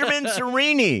 Benjamin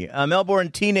Serini, a Melbourne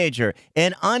teenager,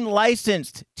 an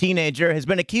unlicensed teenager, has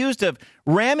been accused of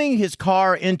ramming his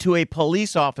car into a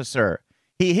police officer.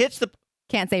 He hits the...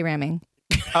 Can't say ramming.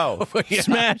 Oh,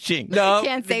 smashing. No.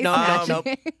 Can't say no,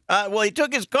 smashing. no. Well, he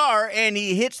took his car and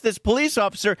he hits this police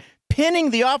officer, pinning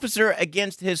the officer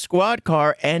against his squad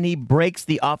car, and he breaks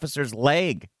the officer's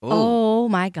leg. Oh,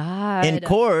 my God. In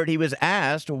court, he was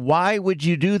asked, why would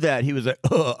you do that? He was like,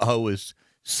 I was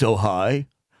so high.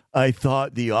 I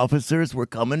thought the officers were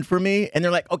coming for me. And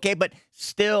they're like, okay, but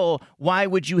still, why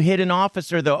would you hit an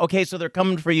officer, though? Okay, so they're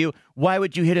coming for you. Why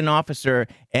would you hit an officer?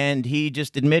 And he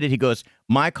just admitted, he goes,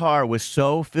 my car was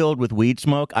so filled with weed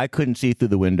smoke, I couldn't see through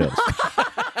the windows.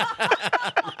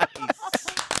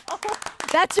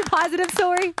 That's your positive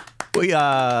story?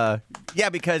 Yeah,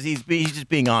 because he's just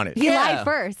being honest. He lied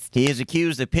first. He is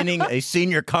accused of pinning a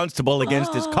senior constable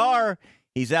against his car.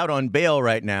 He's out on bail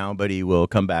right now, but he will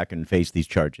come back and face these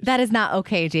charges. That is not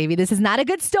okay, JV. This is not a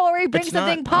good story. Bring It's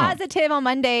something not. positive on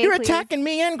Monday. You're please. attacking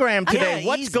me and Graham today. Yeah,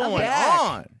 What's he's going back.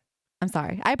 on? I'm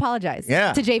sorry. I apologize.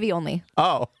 Yeah. To JV only.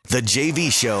 Oh. The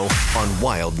JV Show on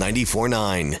Wild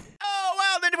 94.9. Oh,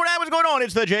 wow, 94.9, what's going on?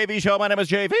 It's the JV Show. My name is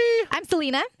JV. I'm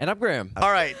Selena. And I'm Graham.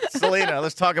 All right, Selena,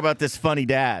 let's talk about this funny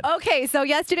dad. Okay, so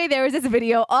yesterday there was this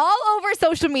video all over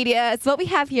social media. So what we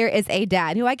have here is a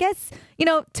dad who I guess,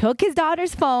 took his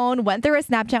daughter's phone, went through her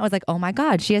Snapchat, and was like, oh my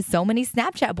God, she has so many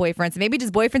Snapchat boyfriends, maybe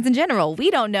just boyfriends in general. We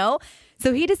don't know.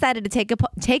 So he decided to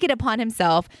take it upon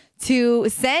himself to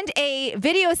send a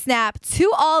video snap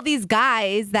to all these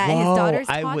guys that his daughter's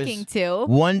talking to.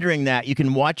 Wondering that. You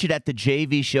can watch it at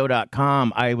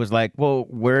thejvshow.com. I was like, well,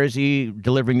 where is he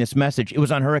delivering this message? It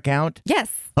was on her account?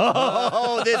 Yes.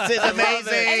 Oh, this is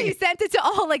amazing. And he sent it to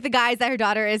all the guys that her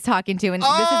daughter is talking to. And this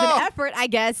is an effort, I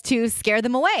guess, to scare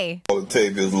them away. All it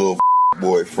takes is little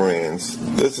boyfriends.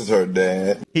 This is her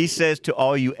dad. He says to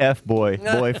all you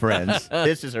boyfriends,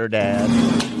 this is her dad.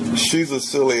 She's a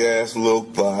silly ass little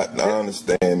thought. I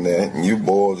understand that. And you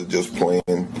boys are just playing.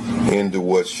 into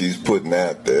what she's putting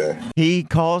out there. He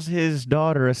calls his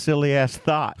daughter a silly ass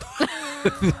thought.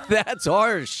 That's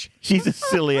harsh. She's a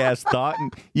silly ass thought,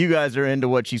 and you guys are into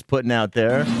what she's putting out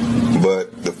there.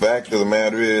 But the fact of the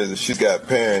matter is that she's got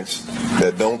parents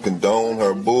that don't condone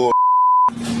her bull.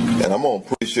 And I'm going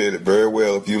to appreciate it very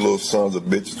well if you little sons of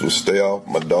bitches will stay off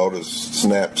my daughter's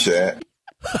Snapchat.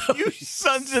 You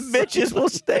sons of bitches will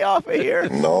stay off of here.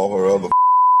 And all her other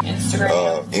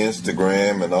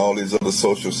Instagram and all these other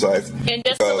social sites. And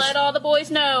just to let all the boys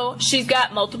know, she's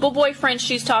got multiple boyfriends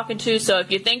she's talking to, so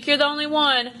if you think you're the only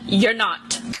one, you're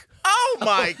not. Oh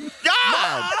my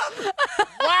God!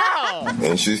 Wow!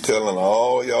 And she's telling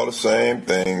all y'all the same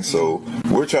thing, so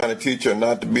we're trying to teach her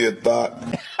not to be a thought.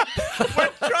 We're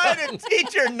trying to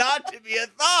teach her not to be a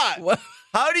thought. What?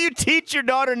 How do you teach your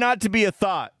daughter not to be a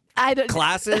thought? I don't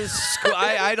Classes?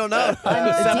 I don't know.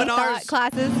 Seminars?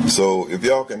 Classes? So if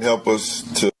y'all can help us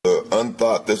to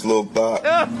unthought this little thought,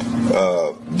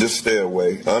 just stay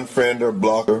away. Unfriend her,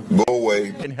 block her, go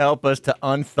away. Can help us to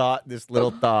unthought this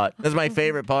little thought. That's my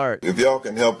favorite part. If y'all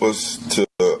can help us to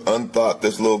unthought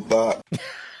this little thought.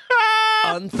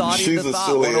 Unthoughting She's the a thought,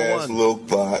 silly 101. ass little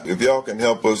thought. If y'all can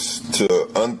help us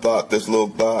to unthought this little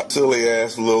thought, silly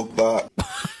ass little thought.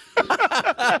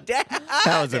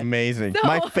 That was amazing.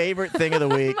 My favorite thing of the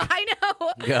week. I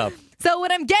know. Yeah. So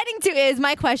what I'm getting to is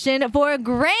my question for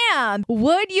Graham.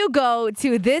 Would you go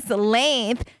to this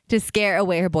length to scare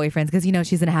away her boyfriends? Because you know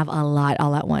she's going to have a lot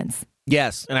all at once.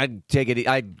 Yes, and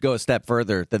I'd go a step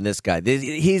further than this guy.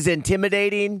 He's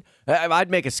intimidating. I'd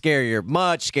make a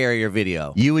much scarier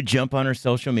video. You would jump on her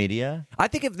social media? I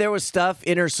think if there was stuff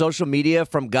in her social media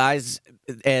from guys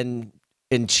and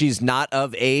she's not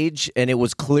of age and it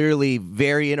was clearly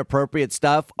very inappropriate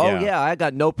stuff, I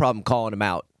got no problem calling him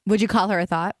out. Would you call her a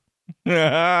thought?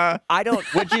 I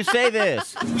don't. Would you say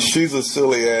this? She's a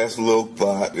silly ass little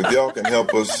thought. If y'all can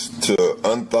help us to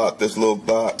unthought this little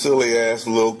thought, silly ass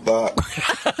little thought.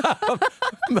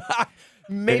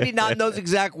 Maybe not in those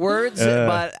exact words,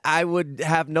 but I would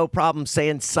have no problem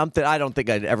saying something. I don't think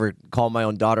I'd ever call my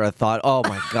own daughter a thought. Oh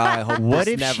my God, I hope What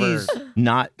this if never she's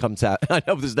not comes out. I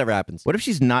hope this never happens. What if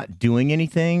she's not doing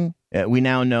anything? We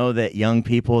now know that young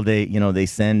people, they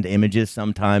send images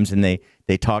sometimes and they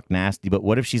talk nasty. But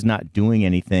what if she's not doing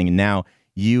anything? And now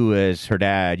you, as her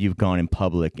dad, you've gone in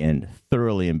public and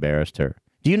thoroughly embarrassed her.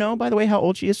 Do you know, by the way, how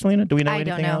old she is, Selena? Do we know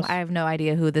anything I don't know. else? I have no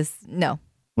idea who this. No.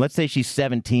 Let's say she's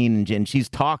 17 and she's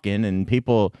talking, and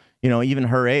people, even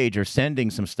her age, are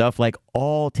sending some stuff like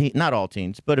not all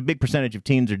teens, but a big percentage of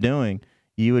teens are doing.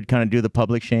 You would kind of do the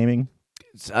public shaming.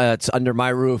 It's under my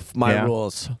roof, my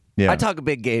rules. Yeah. I talk a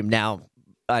big game now.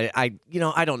 I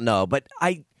don't know, but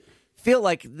I feel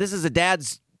like this is a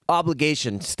dad's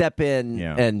obligation. Step in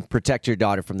and protect your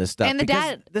daughter from this stuff. And the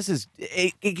dad, this is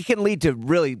it can lead to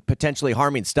really potentially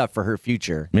harming stuff for her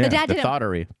future. Yeah, the dad the didn't.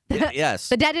 thoughterry. Yes.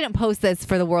 The dad didn't post this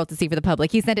for the world to see, for the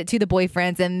public. He sent it to the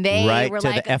boyfriends, and they Right were to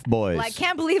like, the F-boys. Like,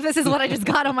 can't believe this is what I just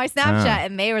got on my Snapchat,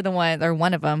 and they were the one, or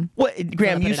one of them. Well,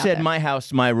 Graham, put you it out said there. my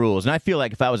house, my rules. And I feel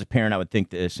like if I was a parent, I would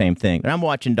think the same thing. And I'm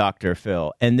watching Dr.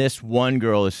 Phil, and this one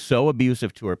girl is so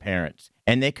abusive to her parents.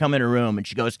 And they come in her room, and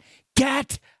she goes,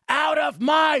 "Get out of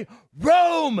my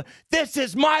room! This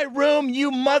is my room,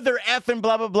 you mother effing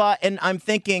blah, blah, blah." And I'm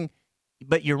thinking,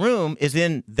 but your room is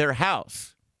in their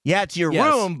house. Yeah, it's your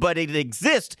room, but it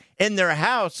exists in their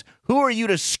house. Who are you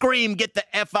to scream, "Get the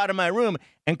F out of my room,"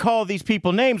 and call these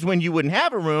people names when you wouldn't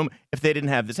have a room if they didn't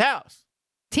have this house?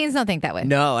 Teens don't think that way.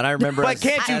 No, and I remember. But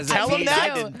can't you tell them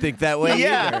that? I didn't think that way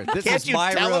either. This Can't is you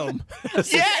my tell room.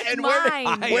 Yeah, and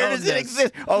where does it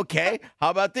exist? Okay,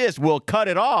 how about this? We'll cut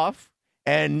it off,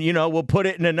 and we'll put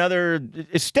it in another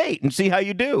state and see how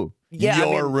you do. Yeah,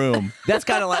 your room. That's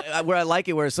kind of like where I like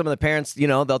it, where some of the parents,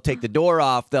 they'll take the door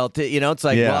off. It's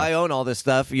like, well, I own all this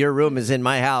stuff. Your room is in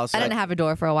my house. I didn't have a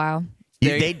door for a while.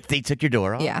 They took your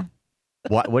door off? Yeah.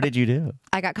 What did you do?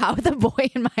 I got caught with a boy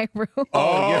in my room.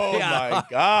 Oh, my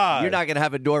God. You're not going to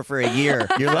have a door for a year.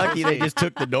 You're lucky they just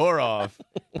took the door off.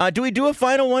 Do we do a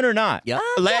final one or not? Yep.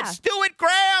 Let's do it,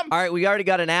 Graham. All right, we already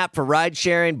got an app for ride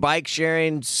sharing, bike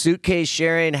sharing, suitcase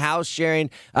sharing, house sharing,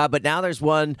 but now there's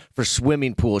one for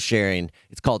swimming pool sharing.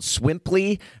 It's called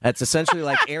Swimply. It's essentially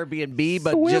like Airbnb,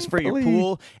 but just for your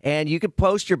pool. And you can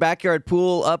post your backyard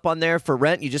pool up on there for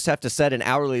rent. You just have to set an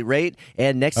hourly rate.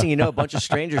 And next thing you know, a bunch of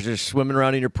strangers are swimming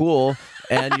around in your pool,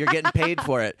 and you're getting paid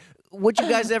for it. would you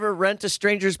guys ever rent a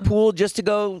stranger's pool just to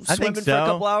go I swimming think for a so.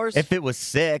 couple hours? If it was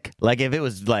sick, like if it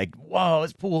was like, whoa,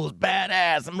 this pool is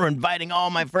badass. I'm inviting all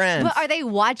my friends. But are they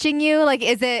watching you? Like,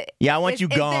 is it? Yeah, I want you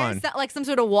is gone. There like some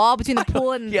sort of wall between the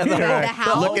pool and Yeah, the right.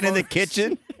 house? Looking in the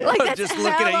kitchen. Like, that's just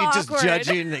looking at you, hella just awkward.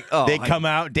 judging. Like, oh, They come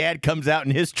out. Dad comes out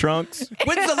in his trunks.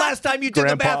 When's the last time you took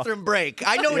Grandpa. a bathroom break?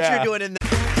 I know what Yeah. you're doing in there.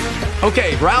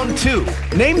 Okay, round two.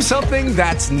 Name something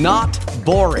that's not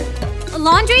boring. A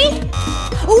laundry?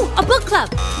 Ooh, a book club.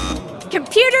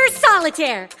 Computer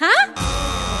solitaire, huh?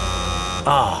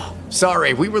 Ah,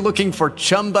 sorry, we were looking for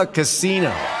Chumba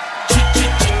Casino.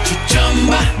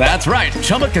 That's right,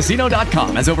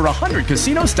 ChumbaCasino.com has over 100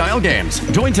 casino-style games.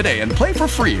 Join today and play for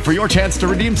free for your chance to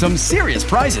redeem some serious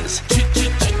prizes.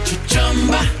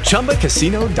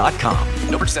 ChumbaCasino.com.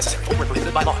 No purchase necessary. Void where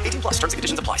prohibited by law. 18 plus. Terms and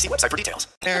conditions apply. See website for details.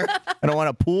 I don't want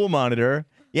a pool monitor.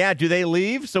 Yeah, do they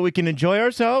leave so we can enjoy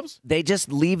ourselves? They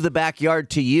just leave the backyard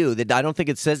to you. I don't think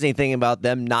it says anything about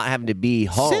them not having to be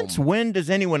home. Since when does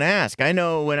anyone ask? I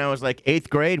know when I was like 8th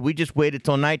grade, we just waited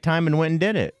till nighttime and went and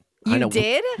did it. You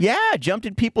did? Yeah, jumped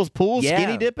in people's pools, Yeah.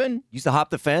 skinny dipping. Used to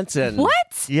hop the fence and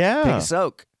What? Yeah. take a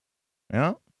soak.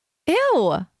 Yeah.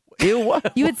 Ew. Ew,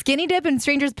 what? You would skinny dip in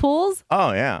strangers' pools?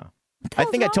 Oh, yeah. I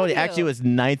think I wrong told you, with actually, you? it was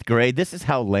 9th grade. This is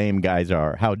how lame guys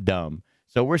are, how dumb.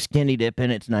 So we're skinny dipping.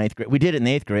 It's 9th grade. We did it in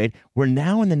 8th grade. We're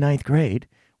now in the 9th grade.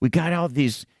 We got all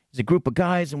these, there's a group of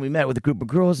guys, and we met with a group of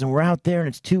girls, and we're out there, and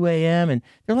it's 2 a.m., and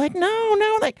they're like, no,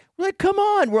 we're like, come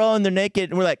on. We're all in there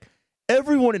naked, and we're like,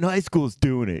 everyone in high school is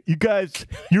doing it. You guys,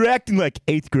 you're acting like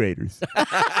 8th graders.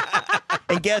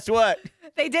 And guess what?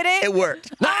 They did it? It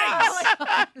worked. Nice.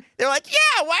 They're like,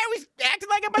 yeah, why are we acting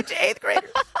like a bunch of 8th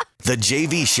graders? The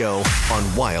JV Show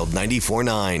on Wild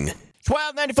 94.9.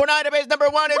 1294.9, the base number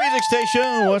one music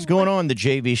station. What's going on? The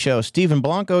JV Show. Stephen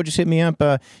Blanco just hit me up.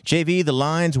 JV, the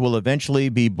lines will eventually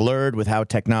be blurred with how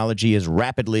technology is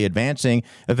rapidly advancing.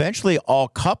 Eventually, all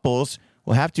couples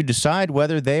will have to decide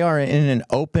whether they are in an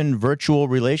open virtual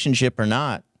relationship or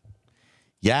not.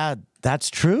 Yeah, that's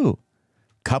true.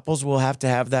 Couples will have to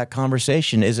have that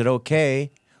conversation. Is it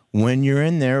okay when you're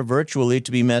in there virtually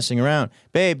to be messing around?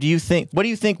 Babe, what do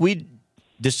you think we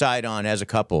decide on as a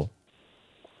couple?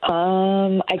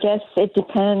 I guess it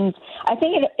depends. I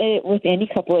think with any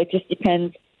couple, it just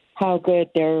depends how good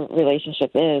their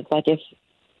relationship is. Like if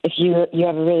you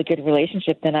have a really good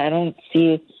relationship, then I don't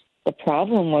see the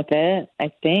problem with it.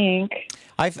 I think.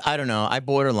 I don't know. I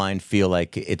borderline feel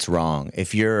like it's wrong.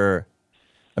 If you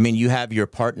have your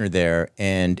partner there,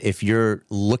 and if you're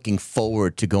looking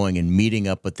forward to going and meeting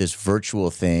up with this virtual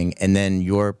thing, and then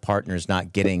your partner's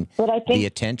not getting the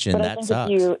attention, but that I think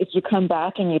sucks. if you come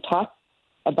back and you talk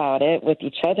about it with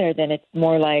each other, then it's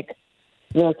more like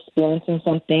you're experiencing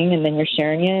something and then you're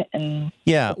sharing it. And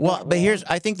Yeah, well, but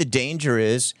I think the danger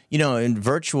is, in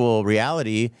virtual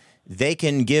reality, they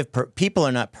can give, people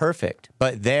are not perfect,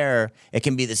 but it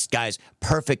can be this guy's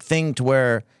perfect thing to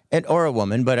where, or a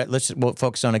woman, but we'll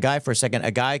focus on a guy for a second. A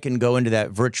guy can go into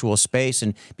that virtual space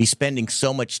and be spending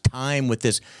so much time with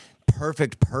this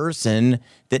perfect person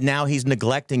that now he's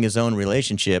neglecting his own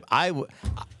relationship.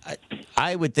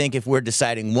 I would think if we're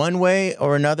deciding one way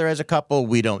or another as a couple,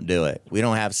 we don't do it. We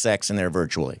don't have sex in there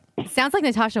virtually. Sounds like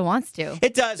Natasha wants to.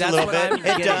 It does That's a little what bit. I'm It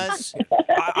getting. does.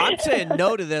 I'm saying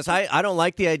no to this. I don't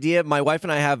like the idea. My wife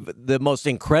and I have the most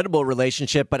incredible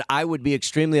relationship, but I would be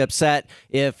extremely upset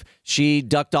if she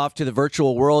ducked off to the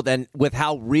virtual world, and with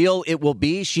how real it will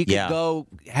be, she could go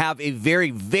have a very,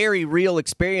 very real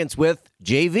experience with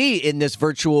JV in this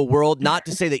virtual world. Not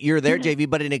to say that you're there, JV,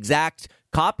 but an exact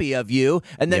copy of you,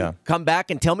 and then come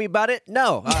back and tell me about it?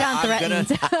 No. You sound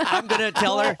threatened. I'm going to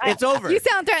tell her it's over. You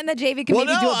sound threatened that JV can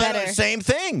maybe do it better. Same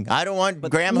thing. I don't want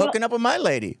Graham hooking up with my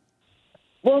lady.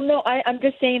 well, no, I'm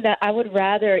just saying that I would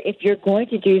rather, if you're going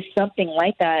to do something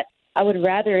like that, I would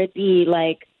rather it be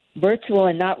like virtual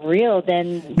and not real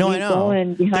than you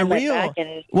going behind my back.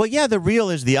 And Well, yeah, the real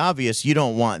is the obvious. You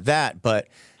don't want that, but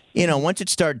once it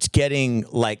starts getting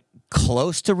like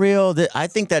close to real, I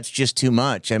think that's just too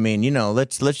much. I mean,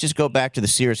 let's just go back to the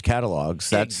Sears catalogs.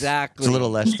 That's exactly. It's a little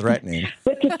less threatening.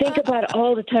 But to think about it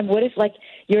all the time, what if like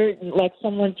you're like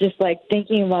someone just like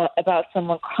thinking about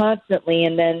someone constantly,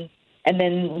 and then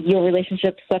your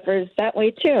relationship suffers that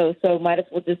way too. So might as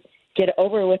well just get it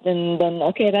over with, and then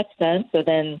okay, that's done. So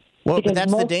then. Well, but because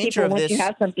that's the most danger people, of once this. you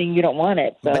have something, you don't want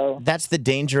it. So But that's the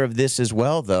danger of this as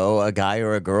well, though. A guy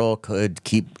or a girl could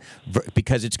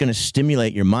because it's going to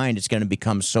stimulate your mind. It's going to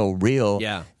become so real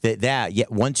that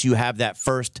yet once you have that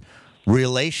first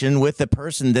relation with the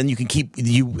person, then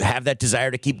you have that desire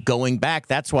to keep going back.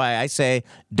 That's why I say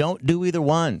don't do either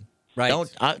one. Right.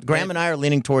 Don't. Graham and I are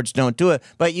leaning towards don't do it.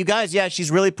 But you guys, yeah, she's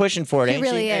really pushing for it, ain't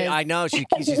she? Hey, I know she's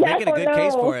making a good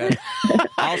case for it.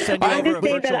 I'll send you over a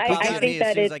virtual copy of me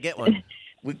as soon as I get one.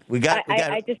 We got.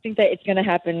 I just think that it's going to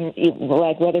happen,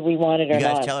 like whether we want it or You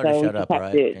guys not. tell her to So shut we up, just have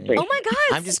right? to Can break. Oh my God!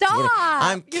 I'm just stop! kidding.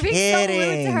 I'm You're being so rude to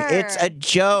kidding. her. It's a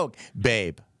joke,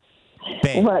 babe.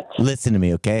 Babe, What? listen to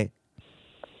me, okay?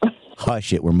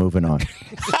 Hush it. We're moving on.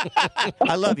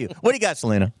 I love you. What do you got,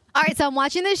 Selena? All right, so I'm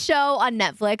watching this show on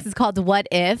Netflix. It's called What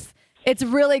If. It's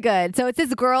really good. So it's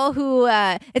this girl who,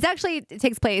 it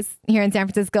takes place here in San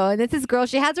Francisco. And it's this girl,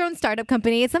 she has her own startup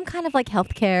company. It's some kind of like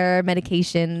healthcare,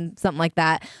 medication, something like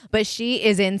that. But she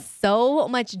is in so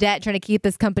much debt trying to keep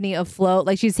this company afloat.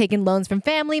 Like she's taking loans from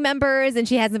family members and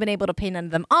she hasn't been able to pay none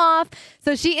of them off.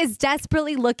 So she is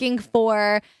desperately looking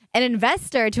for an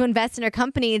investor to invest in her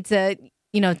company to,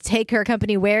 take her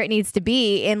company where it needs to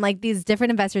be. And like these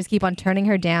different investors keep on turning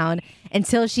her down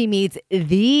until she meets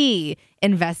the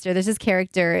investor. There's this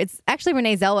character. It's actually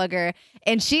Renee Zellweger.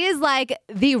 And she is like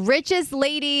the richest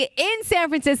lady in San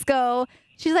Francisco.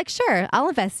 She's like, sure, I'll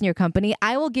invest in your company.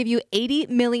 I will give you $80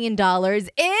 million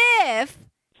if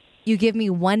you give me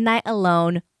one night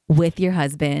alone with your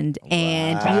husband.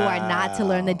 And you are not to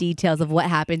learn the details of what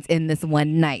happens in this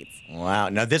one night. Wow.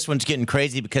 Now, this one's getting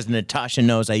crazy because Natasha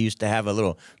knows I used to have a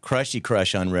little crushy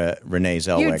crush on Renee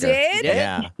Zellweger. You did?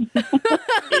 Yeah.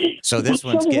 So this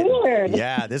one's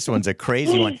this one's a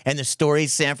crazy one. And the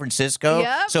story's San Francisco.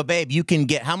 Yep. So, babe, you can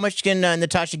get, how much can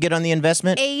Natasha get on the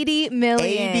investment? $80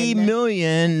 million. $80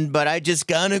 million, but I just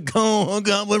gotta go hook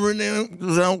up with Renee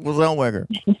Zellweger.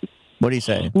 What do you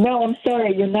say? No, I'm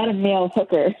sorry. You're not a male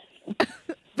hooker.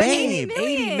 Babe,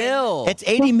 80 mil. It's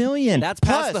 $80 million. That's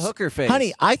past Plus, the hooker phase.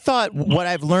 Honey, I thought what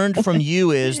I've learned from you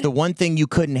is the one thing you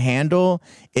couldn't handle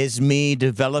is me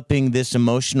developing this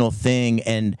emotional thing,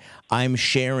 and I'm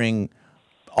sharing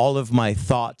all of my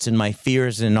thoughts and my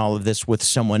fears and all of this with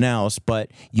someone else, but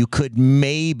you could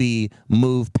maybe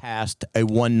move past a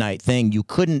one-night thing. You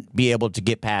couldn't be able to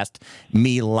get past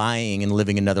me lying and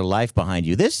living another life behind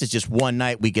you. This is just one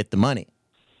night we get the money.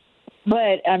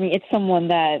 But, I mean, it's someone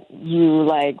that you,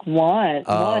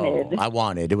 wanted. I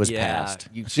wanted. It was past.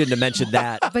 You shouldn't have mentioned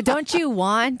that. But don't you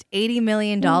want $80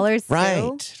 million too?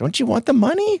 Right. Don't you want the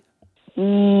money? I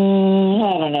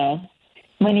don't know.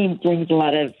 Money brings a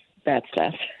lot of bad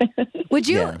stuff. Would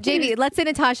you, Yeah. JV, let's say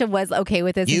Natasha was okay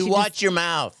with this. and You she watch your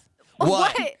mouth.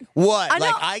 What?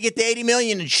 I get the $80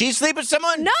 million and she sleep with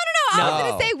someone? No. I was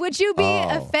going to say, would you be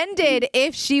offended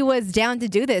if she was down to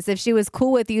do this? If she was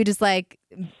cool with you just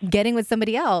getting with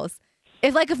somebody else?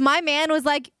 If my man was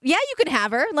like, yeah, you can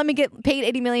have her. Let me get paid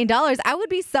 $80 million. I would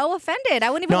be so offended.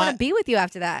 I wouldn't even want to be with you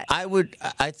after that. I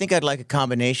think I'd like a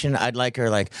combination. I'd like her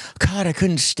God, I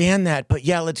couldn't stand that. But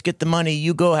yeah, let's get the money.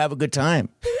 You go have a good time.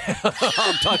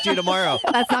 I'll talk to you tomorrow.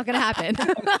 That's not going to happen.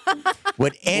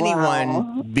 Would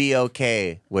anyone be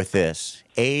okay with this?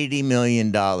 $80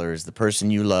 million, the person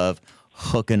you love,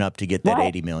 hooking up to get that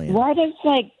 $80 million. Why does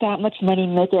that much money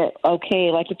make it okay?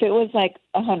 If it was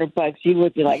 $100, you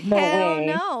would be like, no Hell way.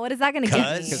 no. What is that going to get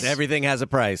me? Because everything has a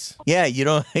price. Yeah, you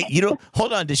don't.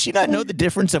 Hold on. Does she not know the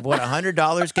difference of what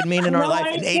 $100 can mean in our life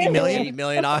and $80 million? $80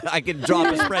 million. I can drop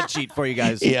a spreadsheet for you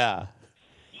guys. Yeah.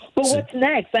 But what's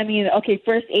next? I mean, okay,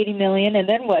 first $80 million, and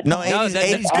then what? No, 80's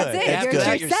good. That's You're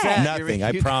good. you're set. Nothing.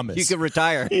 I promise. You can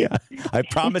retire. Yeah, I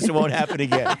promise it won't happen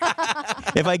again.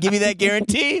 If I give you that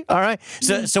guarantee, all right.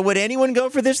 So would anyone go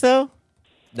for this though?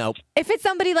 Nope. If it's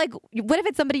somebody what if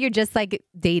it's somebody you're just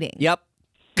dating? Yep.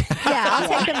 Yeah, I'll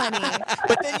take the money.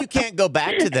 But then you can't go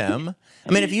back to them.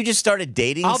 I mean, if you just started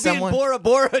dating someone, be in Bora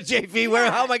Bora, JV.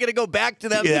 How am I going to go back to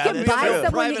them? Yeah, You can buy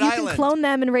someone that you can clone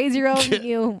them and raise your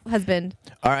own husband.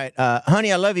 All right,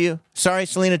 honey, I love you. Sorry,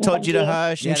 Selena told you to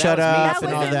hush and shut up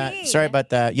and all that. me. Sorry about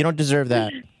that. You don't deserve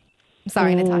that.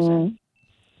 Sorry, Natasha.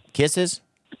 Kisses?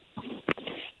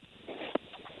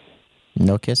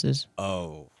 No kisses?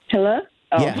 Oh. Hello?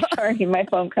 Oh, Yeah. sorry, my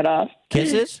phone cut off.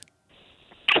 Kisses?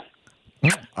 All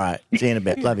right, see you in a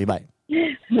bit. Love you. Bye.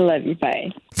 Love you.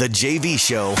 Bye. The JV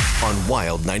Show on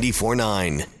Wild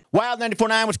 94.9. Wild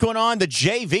 94.9, what's going on? The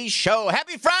JV Show.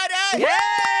 Happy Friday!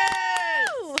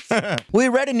 We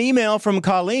read an email from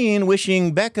Colleen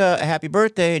wishing Becca a happy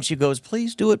birthday, and she goes,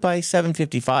 please do it by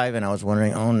 7:55. And I was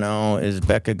wondering, oh no, is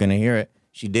Becca going to hear it?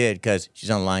 She did, because she's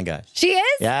on the line, guys. She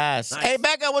is? Yes. Nice. Hey,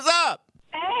 Becca, what's up?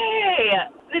 Hey,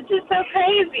 this is so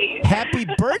crazy. Happy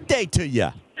birthday to you.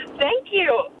 Thank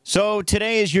you. So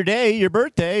today is your day, your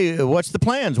birthday. What's the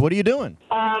plans? What are you doing?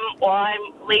 Well,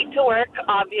 I'm late to work,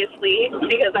 obviously,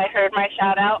 because I heard my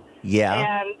shout out.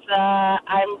 Yeah. And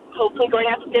I'm hopefully going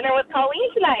out to dinner with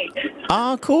Colleen tonight.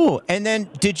 Oh, cool. And then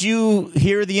did you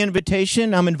hear the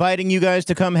invitation? I'm inviting you guys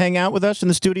to come hang out with us in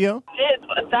the studio.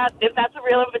 If that's a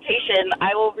real invitation,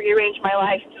 I will rearrange my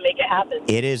life to make it happen.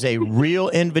 It is a real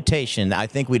invitation. I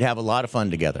think we'd have a lot of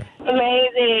fun together.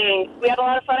 Amazing. We had a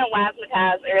lot of fun at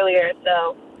Wazmataz earlier,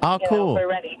 so cool. We're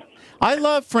ready. I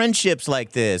love friendships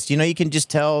like this. You know, you can just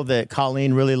tell that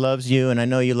Colleen really loves you, and I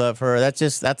know you love her. That's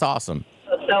awesome.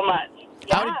 So much.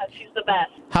 Yeah, she's the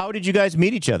best. How did you guys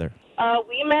meet each other?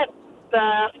 We met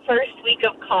the first week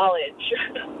of college.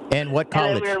 And what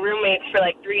college? And then we were roommates for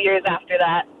like 3 years after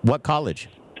that. What college?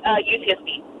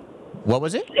 UCSB. What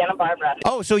was it? Santa Barbara.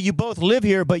 Oh, so you both live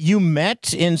here, but you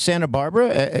met in Santa Barbara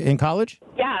in college?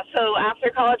 Yeah, so after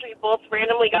college, we both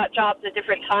randomly got jobs at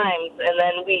different times, and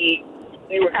then we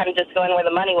were kind of just going where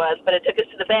the money was, but it took us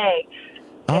to the Bay.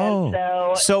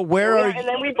 Oh. So where are you? And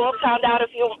then we both found out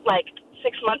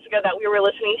 6 months ago that we were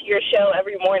listening to your show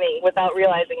every morning without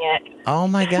realizing it. Oh,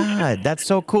 my God. That's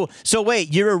so cool. So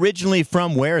wait, you're originally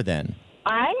from where then?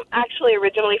 I'm actually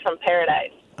originally from Paradise.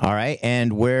 All right.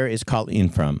 And where is Colleen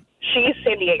from? She's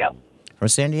San Diego. From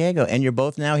San Diego. And you're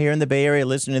both now here in the Bay Area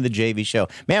listening to the JV show.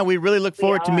 Man, we really look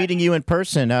forward to meeting you in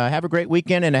person. Have a great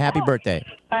weekend and a happy birthday.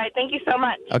 All right. Thank you so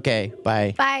much. Okay.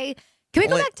 Bye. Bye. Can we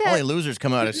go back to... Only losers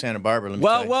come out of Santa Barbara. Let me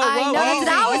Whoa, tell you. whoa, whoa. I know, that's what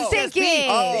I was thinking.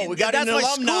 Oh, we got That's an my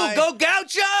alumni. school. Go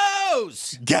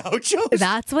Gauchos! Gauchos?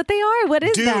 That's what they are? What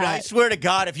is Dude, that? I swear to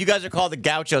God, if you guys are called the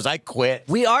Gauchos, I quit.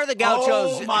 We are the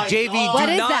Gauchos, Oh, my JV. God. What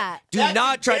do is not, that? Do That's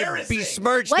not try to embarrassing.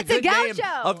 besmirch What's the a good name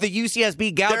gaucho? of the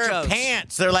UCSB They're Gauchos.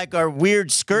 pants. They're like our weird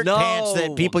skirt No. pants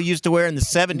that people used to wear in the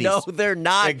 70s. No, they're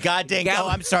not. The goddamn. Oh,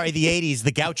 I'm sorry, the 80s,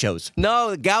 the Gauchos.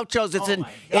 No, the Gauchos. It's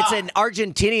it's an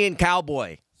Argentinian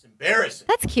cowboy. It's embarrassing.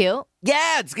 That's cute.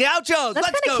 Yeah, it's Gauchos. That's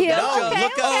Let's kinda go, cute. Gauchos. Okay,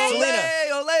 Look up okay. Selena.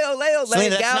 Ole. Selena,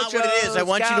 that's not what it is. I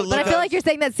want you to Gauchos. look But I feel like you're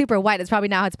saying that's super white. It's probably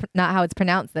not how it's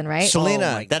pronounced then, right? Selena,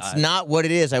 Oh, my that's God. not what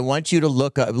it is. I want you to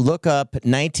look up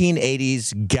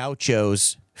 1980s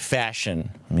Gauchos fashion.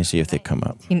 Let me see if they come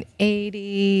up.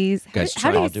 80s. Guys,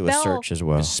 How do you I'll do a spell search as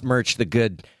well. Besmirch the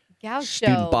good Gaucho?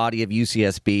 student body of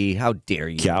UCSB. How dare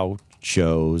you?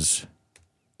 Gauchos.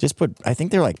 Just put, I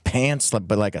think they're like pants,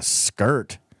 but like a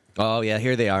skirt. Oh, yeah,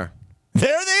 here they are. There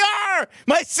they are!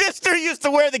 My sister used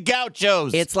to wear the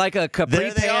Gauchos. It's like a capri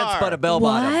There they pants, are. but a bell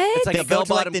bottom. What? It's like They a go bell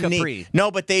to, like, bottom the knee. capri.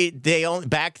 No, but they only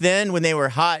back then when they were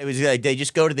hot, it was like they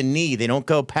just go to the knee. They don't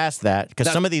go past that because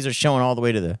some of these are showing all the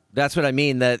way to the. That's what I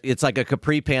mean. That it's like a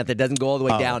capri pant that doesn't go all the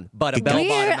way down, but a bell Weird.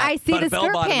 bottom. I see but the a bell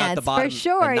skirt bottom at the pants bottom for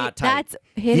sure. and not tight. That's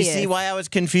hideous. You see why I was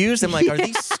confused? I'm like, are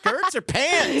these skirts or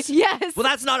pants? Yes. Well,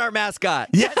 that's not our mascot.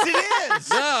 Yes, it is.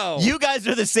 No. You guys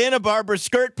are the Santa Barbara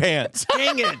skirt pants.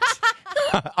 Dang it.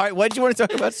 All right, what did you want to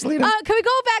talk about, Selena? Can we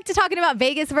go back to talking about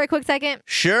Vegas for a quick second?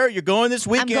 Sure, you're going this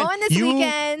weekend. going this you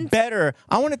weekend. Better.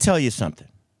 I want to tell you something.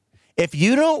 If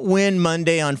you don't win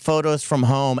Monday on Photos from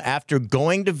Home after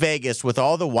going to Vegas with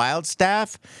all the Wild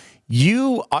staff,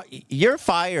 you're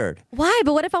fired. Why?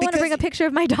 But what if I want to bring a picture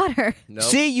of my daughter?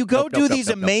 See, you go do these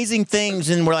amazing things,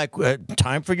 and we're like,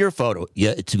 time for your photo.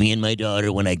 Yeah, it's me and my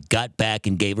daughter when I got back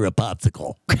and gave her a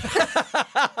popsicle.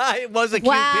 It was a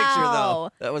cute picture, though.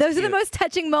 That was Those are cute. the most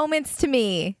touching moments to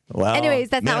me. Well, anyways,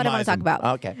 that's not what I want minimize to talk them.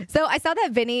 about. Okay. So I saw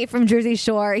that Vinny from Jersey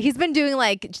Shore, he's been doing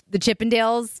like the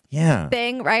Chippendales Yeah.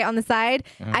 thing right on the side.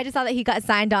 Mhm. I just saw that he got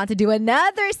signed on to do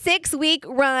another 6-week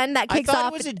run that kicks I thought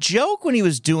off. it was a joke when he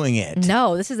was doing it.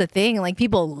 No, this is a thing. Like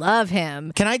people love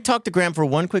him. Can I talk to Graham for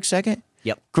one quick second?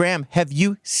 Yep. Graham, have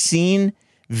you seen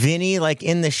Vinny like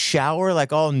in the shower,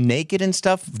 like all naked and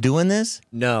stuff doing this?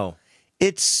 No.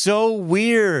 It's so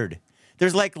weird.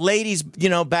 There's like ladies,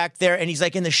 back there, and he's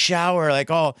like in the shower,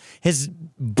 like all his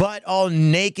butt all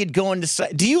naked going to.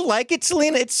 Do you like it,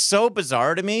 Selena? It's so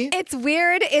bizarre to me. It's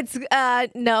weird. It's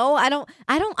no, I don't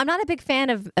I'm not a big fan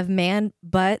of man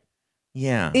butt.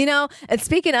 Yeah. And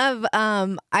speaking of,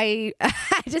 I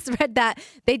just read that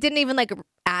they didn't even like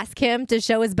ask him to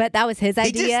show his butt. That was his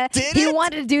idea. just did He it?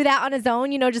 wanted to do that on his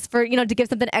own, just for, to give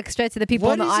something extra to the people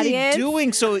What in the is audience. he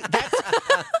doing? So that's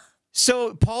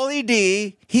so Pauly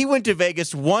D, he went to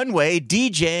Vegas one way,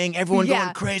 DJing, everyone Yeah.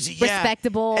 going crazy. Yeah.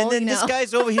 Respectable, And then this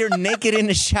guy's over here naked in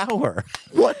the shower.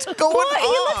 What's going Well, on? he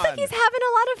looks like he's having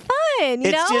a lot of fun.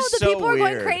 It's just the so people are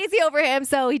going weird. crazy over him.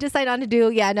 So he decided on to do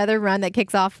another run that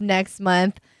kicks off next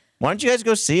month. Why don't you guys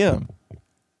go see him?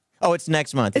 Oh, it's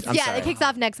next month. I'm sorry. It kicks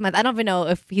off next month. I don't even know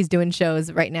if he's doing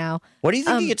shows right now. What do you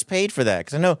think he gets paid for that?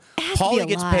 Because I know has to be Pauly a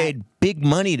gets lot. paid big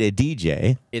money to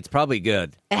DJ. It's probably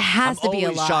good. It has I'm to be a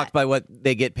always lot. shocked by what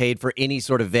they get paid for any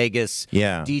sort of Vegas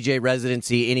DJ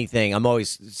residency, anything. I'm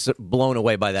always blown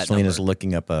away by that Selena's number.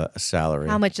 looking up a salary.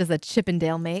 How much does a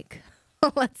Chippendale make?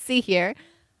 Let's see here.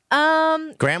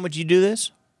 Graham, would you do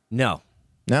this? No.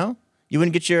 No? You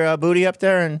wouldn't get your booty up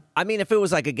there? And I mean, if it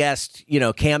was like a guest,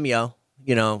 cameo,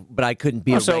 but I couldn't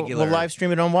be a so regular. we'll live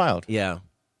stream it on Wild. Yeah.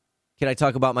 Can I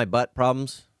talk about my butt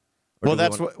problems? Well,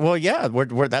 that's what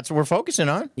we're focusing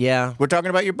on. Yeah. We're talking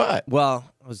about your butt. Well,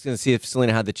 I was going to see if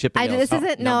Selena had the Chippendale. This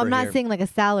isn't. No, I'm not saying like a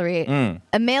salary.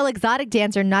 A male exotic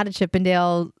dancer, not a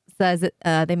Chippendale, says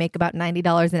they make about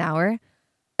 $90 an hour.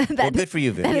 Well, good for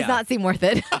you, Vin. That does not seem worth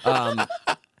it.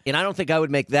 And I don't think I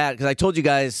would make that because I told you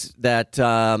guys that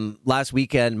last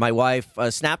weekend my wife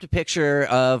snapped a picture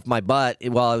of my butt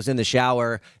while I was in the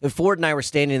shower. Ford and I were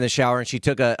standing in the shower, and she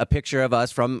took a picture of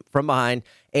us from behind.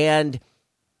 And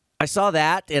I saw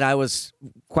that, and I was,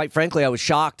 quite frankly, I was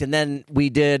shocked. And then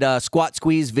we did a squat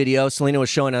squeeze video. Selena was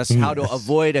showing us how to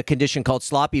avoid a condition called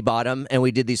sloppy bottom, and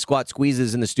we did these squat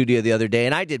squeezes in the studio the other day,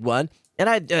 and I did one. And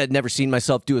I'd never seen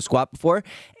myself do a squat before.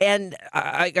 And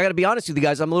I got to be honest with you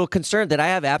guys, I'm a little concerned that I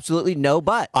have absolutely no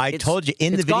butt. I told you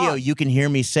in the video, gone. you can hear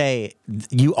me say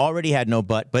you already had no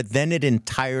butt, but then it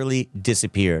entirely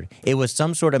disappeared. It was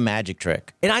some sort of magic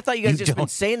trick. And I thought you guys just been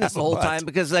saying this the whole time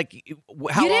because, like, You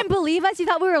didn't believe us? You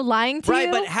thought we were lying to you?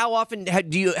 Right, but how often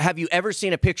have you ever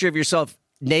seen a picture of yourself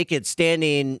naked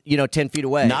standing 10 feet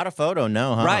away? Not a photo,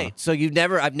 no, huh? Right. So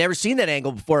I've never seen that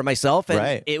angle before myself,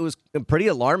 and it was pretty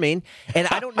alarming. And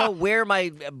I don't know where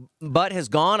my butt has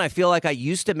gone. I feel like I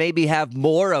used to maybe have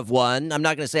more of one. I'm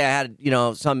not going to say I had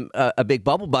a big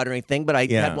bubble butt or anything, but I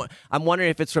had one. I'm wondering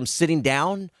if it's from sitting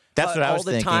down. That's what I was all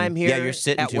the thinking. time here. Yeah, you're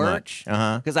sitting at too work. much.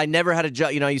 Because I never had a job.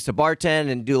 I used to bartend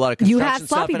and do a lot of You construction had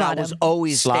stuff, sloppy and I bottom. was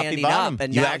always sloppy standing bottom. up.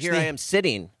 And You now actually, here I am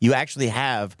sitting. You actually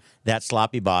have that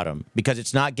sloppy bottom because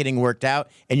it's not getting worked out,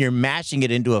 and you're mashing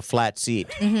it into a flat seat.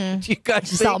 Do you guys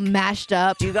Just all mashed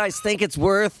up. Do you guys think it's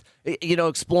worth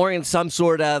exploring some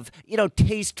sort of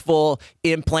tasteful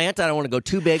implant? I don't want to go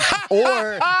too big,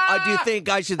 or do you think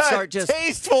I should start just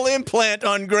tasteful implant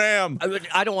on Graham?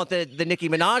 I don't want the Nicki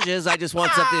Minaj's. I just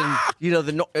want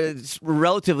something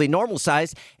relatively normal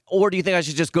size. Or do you think I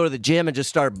should just go to the gym and just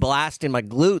start blasting my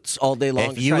glutes all day long?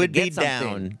 If to you try would to get be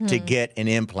something? down to get an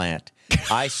implant,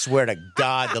 I swear to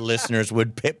God, the listeners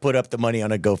would put up the money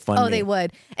on a GoFundMe. Oh, they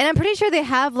would. And I'm pretty sure they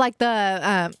have like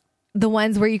the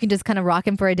ones where you can just kind of rock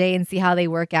them for a day and see how they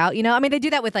work out. I mean, they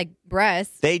do that with like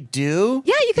breasts. They do?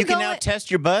 Yeah, you can You can now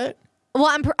test your butt?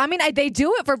 Well, they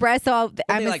do it for breasts, so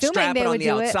I'm they, like, assuming strap they it on would the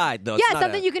do outside, it. though. It's Yeah, not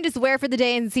something a- you can just wear for the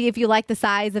day and see if you like the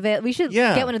size of it. We should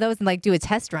get one of those and like do a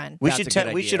test run. We That's should a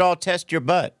good we idea. should all test your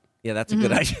butt. Yeah, that's a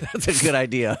good idea. That's a good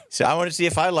idea. So I want to see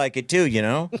if I like it too,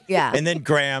 Yeah. And then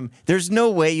Graham, there's no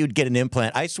way you'd get an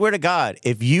implant. I swear to God,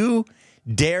 if you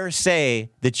dare say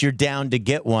that you're down to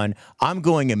get one, I'm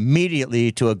going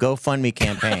immediately to a GoFundMe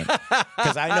campaign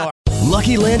because I know.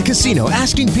 Lucky Land Casino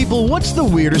asking people, what's the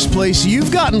weirdest place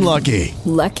you've gotten lucky?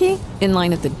 Lucky? In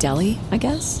line at the deli, I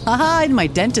guess? Aha, in my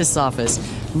dentist's office.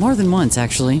 More than once,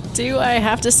 actually. Do I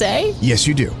have to say? Yes,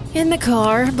 you do. In the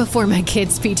car before my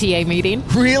kids' PTA meeting.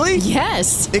 Really?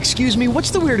 Yes. Excuse me,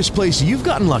 what's the weirdest place you've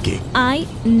gotten lucky? I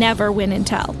never win and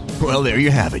tell. Well, there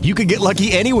you have it. You can get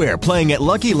lucky anywhere, playing at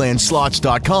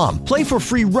LuckyLandSlots.com. Play for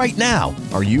free right now.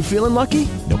 Are you feeling lucky?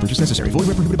 No purchase necessary. Void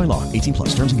where prohibited by law. 18 plus.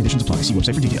 Terms and conditions apply. See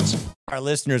website for details. Our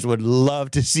listeners would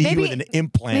love to see you with an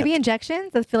implant. Maybe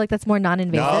injections? I feel like that's more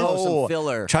non-invasive. No, some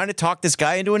filler. Trying to talk this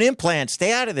guy into an implant.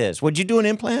 Stay out of this. Would you do an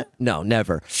implant? No,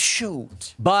 never.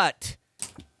 Shoot. But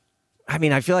I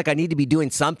mean, I feel like I need to be doing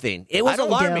something. It was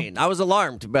alarming. I was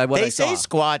alarmed by what I saw. They say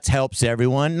squats helps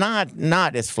everyone,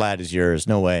 not as flat as yours.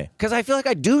 No way. Because I feel like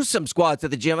I do some squats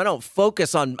at the gym. I don't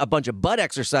focus on a bunch of butt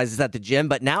exercises at the gym,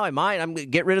 but now I might. I'm going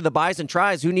to get rid of the bis and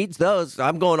tries. Who needs those?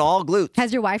 I'm going all glutes.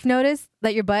 Has your wife noticed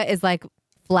that your butt is like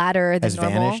flatter than Has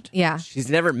normal? vanished? Yeah. She's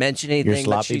never mentioned anything. Your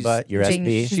sloppy but butt, your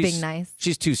SB. She's being nice.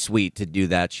 She's too sweet to do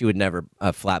that. She would never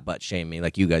flat butt shame me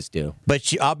like you guys do.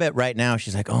 But I'll bet right now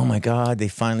she's like, oh my God, they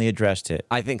finally addressed it.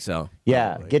 I think so.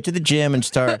 Yeah, get to the gym and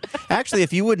start. Actually,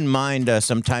 if you wouldn't mind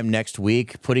sometime next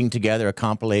week putting together a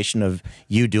compilation of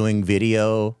you doing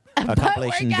video, a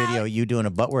compilation video, you doing a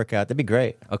butt workout, that'd be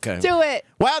great. Okay. Do it.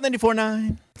 Wild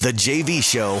 94.9. The JV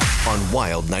Show on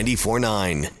Wild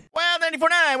 94.9. Wild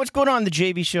 94.9. What's going on the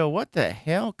JV Show? What the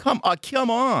hell? Come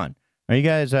on. Are you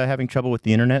guys having trouble with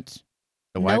the internets?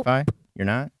 The Nope. Wi-Fi? You're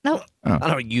not? Nope. Oh. I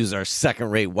don't use our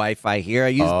second-rate Wi-Fi here. I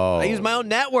use my own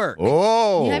network.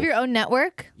 Oh. You have your own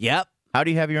network? Yep. How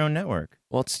do you have your own network?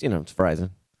 Well, it's it's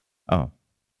Verizon. Oh.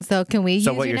 So can we use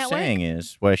So what your you're network saying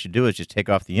is, what I should do is just take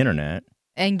off the internet.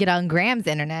 and get on Graham's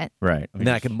internet? Right. And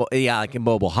then I can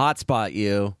mobile hotspot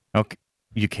you. Okay.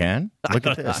 You can? Look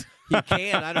at this. You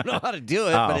can. I don't know how to do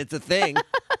it, Oh. but it's a thing.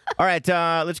 All right,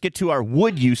 let's get to our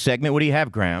Would You segment. What do you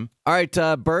have, Graham? All right,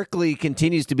 Berkeley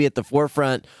continues to be at the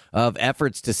forefront of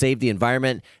efforts to save the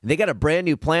environment. They got a brand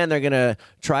new plan they're going to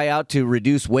try out to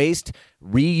reduce waste,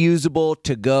 reusable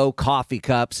to-go coffee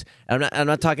cups. I'm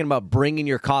not talking about bringing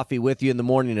your coffee with you in the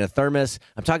morning in a thermos.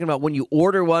 I'm talking about when you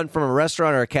order one from a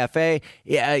restaurant or a cafe,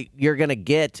 you're going to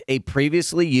get a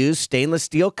previously used stainless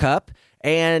steel cup,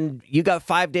 and you got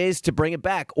 5 days to bring it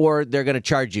back, or they're going to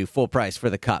charge you full price for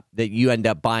the cup that you end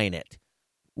up buying it.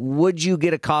 Would you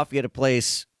get a coffee at a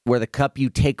place where the cup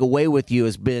you take away with you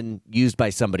has been used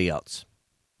by somebody else?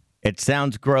 It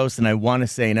sounds gross, and I want to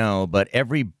say no, but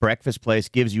every breakfast place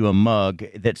gives you a mug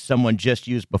that someone just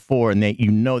used before, and they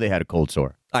had a cold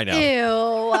sore. I know.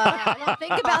 Ew. I don't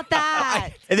think about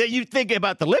that. And then you think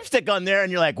about the lipstick on there,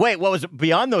 and you're like, wait, what was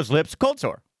beyond those lips? Cold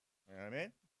sore. You know what I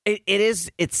mean?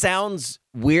 It sounds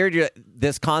weird,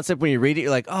 this concept, when you read it. You're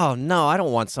like, oh, no, I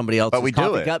don't want somebody else's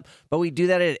coffee cup. But we do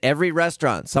that at every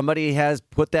restaurant. Somebody has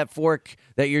put that fork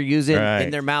that you're using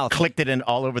in their mouth. Clicked it in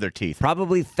all over their teeth.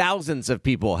 Probably thousands of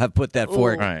people have put that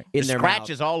fork in their mouth.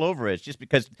 Scratches all over it just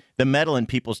because the metal in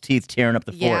people's teeth tearing up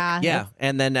the fork. Yeah,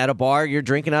 and then at a bar, you're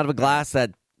drinking out of a glass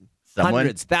that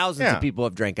hundreds, thousands of people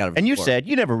have drank out of. And you before. said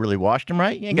you never really washed them,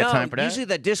 right? You ain't got time for that. Usually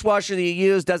the dishwasher that you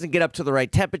use doesn't get up to the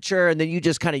right temperature, and then you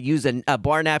just kind of use a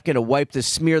bar napkin to wipe to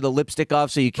smear the lipstick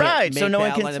off so you can't so no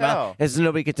one can tell. So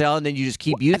nobody can tell, and then you just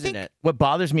keep using it. What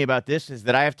bothers me about this is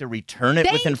that I have to return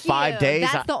it within 5 days.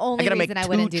 That's the only I gotta reason make I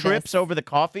wouldn't do two trips this. over the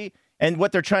coffee, and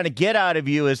what they're trying to get out of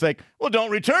you is like, well,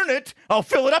 don't return it. I'll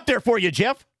fill it up there for you,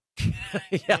 Jeff.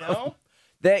 You know?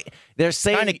 They're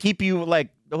saying trying to keep you like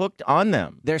hooked on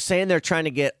them. They're saying they're trying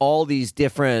to get all these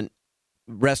different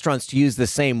restaurants to use the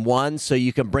same one so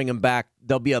you can bring them back.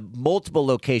 There'll be multiple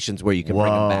locations where you can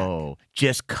bring them back.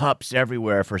 Just cups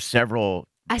everywhere for several.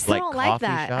 I still don't like coffee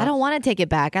that. shops. I don't want to take it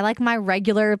back. I like my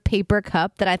regular paper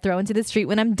cup that I throw into the street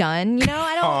when I'm done. You know,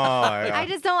 I don't. I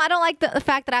just don't. I don't like the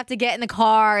fact that I have to get in the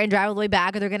car and drive all the way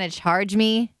back, or they're gonna charge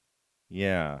me.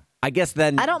 Yeah. I guess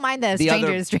then I don't mind the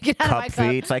strangers drinking out of my Cup cup.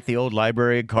 fee. It's like the old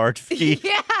library card fee.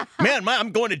 Yeah. Man,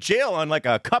 I'm going to jail on like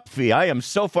a cup fee. I am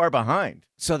so far behind.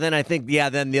 So then I think,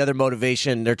 then the other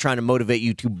motivation, they're trying to motivate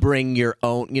you to bring your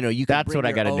own, you can That's bring what I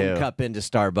your gotta own do. cup into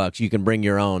Starbucks. You can bring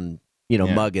your own,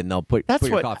 mug, and they'll put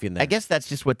your coffee in there. I guess that's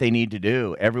just what they need to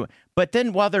do. But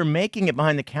then while they're making it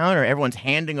behind the counter, everyone's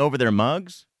handing over their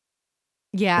mugs.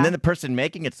 Yeah. And then the person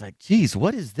making it's like, geez,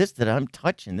 what is this that I'm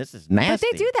touching? This is nasty.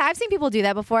 But they do that. I've seen people do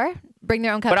that before. Bring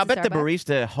their own cups. But I to bet the Starbucks.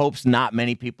 barista hopes not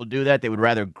many people do that. They would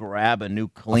rather grab a new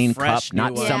clean cup, fresh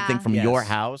not new one. something from Yes. your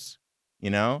house, you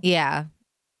know? Yeah.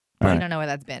 All I right. don't know where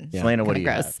that's been. Selena, what do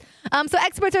Kinda you gross. So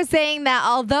experts are saying that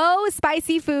although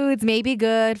spicy foods may be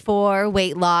good for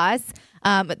weight loss,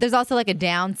 there's also like a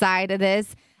downside to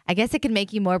this. I guess it can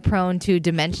make you more prone to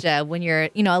dementia when you're,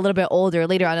 a little bit older,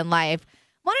 later on in life.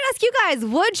 Wanted to ask you guys,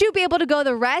 would you be able to go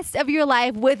the rest of your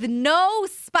life with no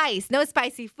spice, no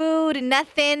spicy food,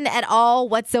 nothing at all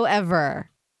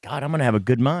whatsoever? God, I'm going to have a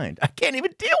good mind. I can't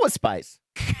even deal with spice.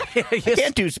 I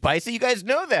can't do spicy. You guys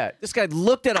know that. This guy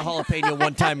looked at a jalapeno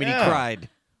one time and he cried.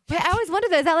 But I always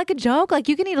wondered, is that like a joke? Like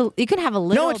you can have a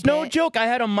little. No, it's no joke. I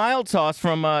had a mild sauce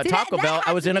from Taco Bell.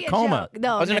 I was in a coma.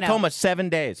 No, I was in a coma 7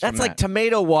 days. That's from like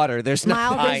tomato water. There's no.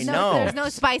 Mild, I know. There's no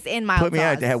spice in mild Put me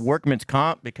out sauce. to have workman's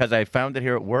comp because I found it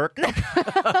here at work.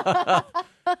 I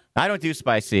don't do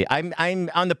spicy. I'm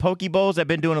on the poke bowls. I've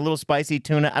been doing a little spicy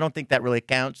tuna. I don't think that really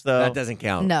counts though. That doesn't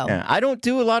count. No. Yeah, I don't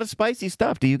do a lot of spicy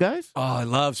stuff. Do you guys? Oh, I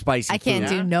love spicy I can't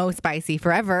food. do no spicy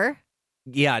forever.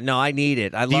 Yeah, no, I need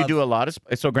it. Do you do a lot of?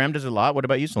 So Graham does a lot. What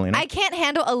about you, Selena? I can't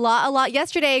handle a lot.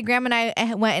 Yesterday, Graham and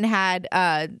I went and had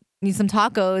some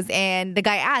tacos, and the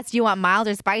guy asked, "Do you want mild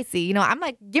or spicy?" I'm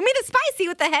like, "Give me the spicy."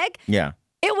 What the heck? Yeah.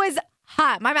 It was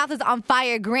hot. My mouth was on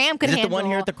fire. Graham could Is it handle. the one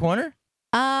here at the corner?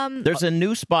 Um, There's a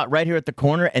new spot right here at the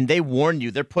corner, and they warned you.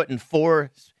 They're putting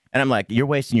 4, and I'm like, you're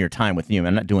wasting your time with you.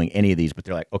 I'm not doing any of these, but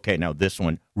they're like, okay, now this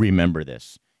one, remember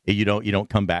this. You don't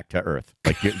come back to Earth.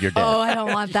 Like you're dead. Oh, I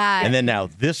don't want that. And then now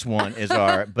this one is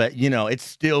but it's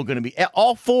still going to be.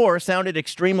 All 4 sounded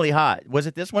extremely hot. Was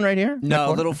it this one right here?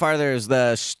 No, a little farther is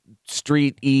the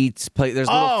street eats place. There's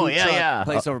a little food truck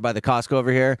place over by the Costco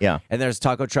over here. Yeah. And there's a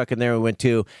taco truck in there we went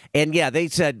to. And yeah, they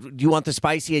said, "Do you want the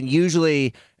spicy?" And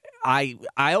usually I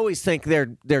always think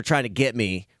they're trying to get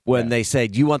me when they say,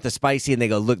 "Do you want the spicy?" And they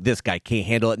go, "Look, this guy can't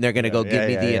handle it." And they're going to go give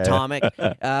me the atomic.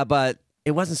 But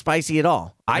it wasn't spicy at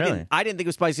all. Really? I didn't think it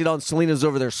was spicy at all. And Selena's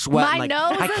over there sweating. My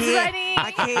nose I is can't, running.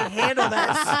 I can't handle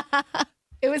this.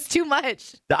 It was too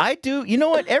much. I do. You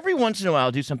know what? Every once in a while,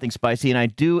 I'll do something spicy, and I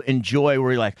do enjoy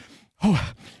where you're like,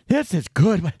 oh, this is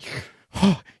good.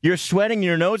 But you're sweating,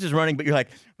 your nose is running, but you're like,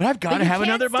 but I've got to you have can't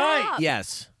another stop. bite.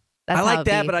 Yes. That's I how like it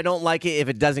that, be. but I don't like it if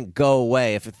it doesn't go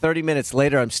away. If 30 minutes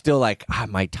later I'm still like,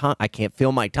 my tongue, I can't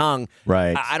feel my tongue.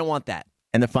 Right. I don't want that.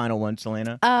 And the final one,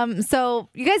 Selena? So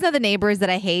you guys know the neighbors that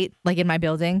I hate, like in my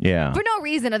building? Yeah. For no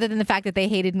reason other than the fact that they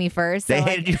hated me first. They So,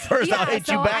 hated you first, Yeah, I'll hate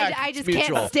you so back. I just It's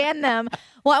mutual. can't stand them.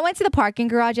 Well, I went to the parking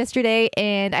garage yesterday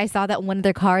and I saw that one of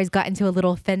their cars got into a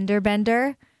little fender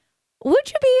bender.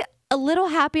 Would you be a little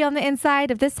happy on the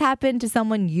inside if this happened to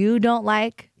someone you don't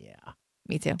like? Yeah.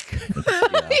 Me too.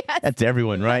 That's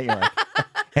everyone, right? You're like,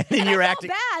 and then you're acting,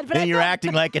 bad, but then you're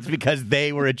acting like it's because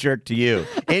they were a jerk to you.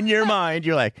 In your mind,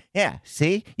 you're like, yeah,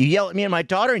 see, you yell at me and my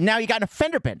daughter, and now you got a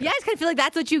fender bender. Yeah, I just kind of feel like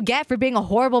that's what you get for being a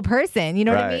horrible person. You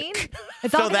know what I Right. mean?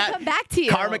 It's all going to come back to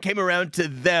you. Karma came around to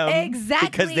them Exactly.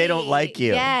 because they don't like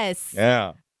you. Yes.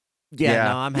 Yeah. Yeah,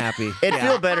 no, I'm happy. It'd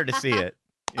feel better to see it.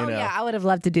 You Oh know? yeah, I would have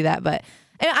loved to do that, but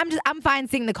I'm fine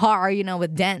seeing the car,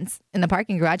 with dents in the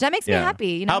parking garage. That makes me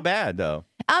happy. How bad though?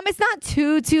 It's not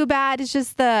too bad. It's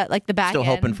just the back. Still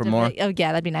hoping end for of more? it. Oh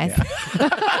yeah, that'd be nice.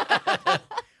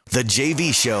 The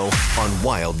JV Show on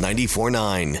Wild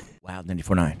 94.9. Wild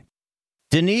 94.9.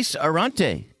 Denise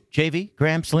Arante, JV,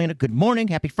 Graham, Selena, good morning.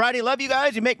 Happy Friday. Love you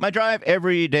guys. You make my drive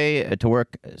every day to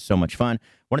work so much fun.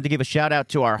 Wanted to give a shout out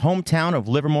to our hometown of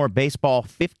Livermore baseball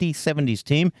 50-70s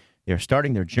team. They're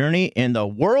starting their journey in the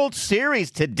World Series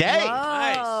today.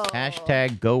 Nice.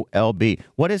 Hashtag GoLB.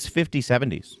 What is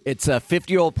 50-70s? It's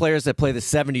 50-year-old players that play the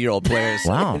 70-year-old players.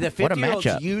 Wow, The what a 50-year-olds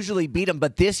matchup. usually beat them,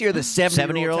 but this year the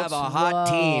 70-year-olds have a hot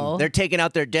team. They're taking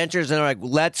out their dentures and they're like,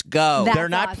 let's go. They're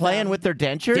not playing with their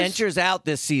dentures? Dentures out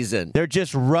this season. They're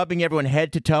just rubbing everyone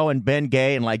head to toe and Ben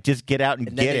Gay and just get out and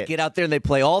And then get they it. get out there and they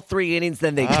play all 3 innings,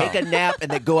 then they take a nap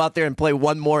and they go out there and play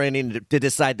one more inning to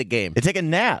decide the game. They take a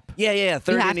nap. Yeah.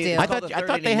 Third have inning. to. I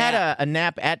thought they had a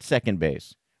nap at second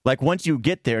base. Like once you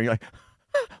get there, you're like,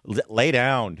 lay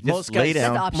down. Just lay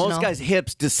down. Most guys'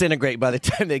 hips disintegrate by the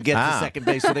time they get to second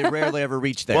base, so they rarely ever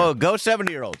reach there. Well, go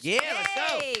 70-year-olds. Yeah,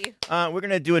 let's go. We're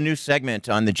going to do a new segment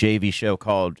on the JV show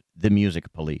called The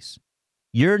Music Police.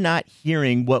 You're not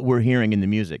hearing what we're hearing in the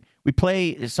music. We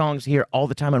play songs here all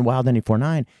the time on Wild 94.9,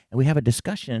 and we have a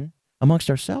discussion amongst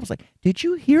ourselves like, did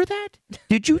you hear that?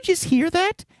 Did you just hear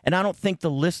that? And I don't think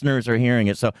the listeners are hearing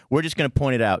it, so we're just going to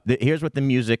point it out. Here's what the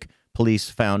music police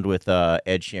found with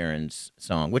Ed Sheeran's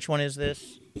song. Which one is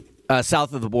this?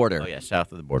 South of the Border. Oh, yeah,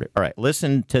 South of the Border. All right,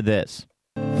 listen to this.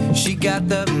 She got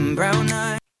the brown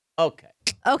eye. Okay.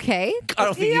 Okay. I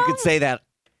don't think you could say that.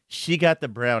 She got the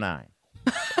brown eye.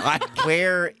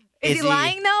 Where Is he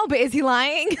lying though? But is he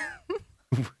lying?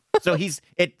 So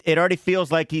it already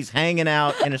feels like he's hanging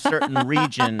out in a certain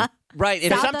region. Right.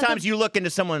 And sometimes you look into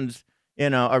someone's,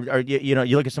 or you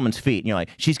look at someone's feet and you're like,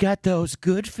 she's got those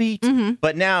good feet. Mm-hmm.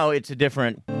 But now it's a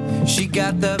different. She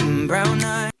got the brown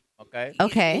eye. Okay.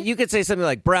 Okay. You could say something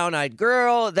like brown-eyed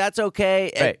girl. That's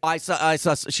okay. Right. And I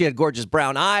saw she had gorgeous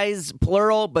brown eyes,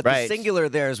 plural, but Right. the singular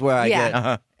there is where I get.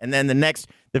 Uh-huh. And then the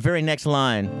very next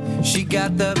line. She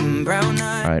got the brown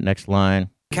eye. All right, next line.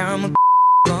 Caramel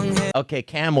long hair. Okay,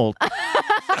 camel.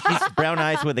 She's brown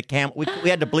eyes with a camel. We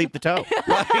had to bleep the toe.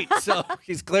 Right. So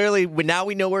he's clearly now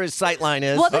we know where his sight line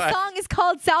is. Well, the song is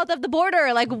called South of the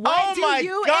Border. Like, what Oh do my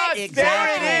you God! expect?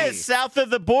 There it is, south of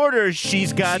the border.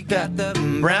 She's got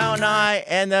the brown eye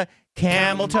and the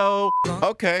camel toe.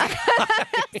 Okay.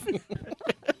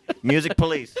 Music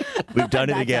police. We've done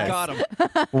it again. Got him.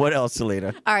 What else,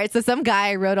 Selena? All right, so some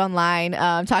guy wrote online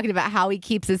talking about how he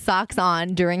keeps his socks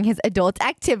on during his adult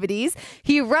activities.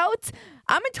 He wrote,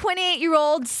 I'm a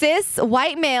 28-year-old cis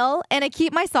white male, and I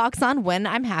keep my socks on when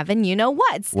I'm having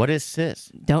you-know-whats. What is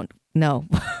cis? Don't know.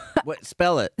 What?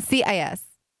 Spell it. CIS.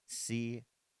 CIS.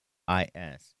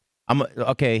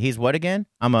 Okay, he's what again?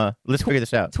 Let's figure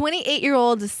this out.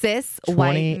 28-year-old cis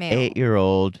white male.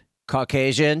 28-year-old.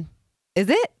 Caucasian. Is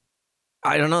it?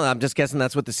 I don't know. I'm just guessing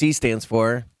that's what the C stands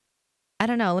for. I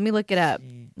don't know. Let me look it up.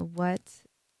 What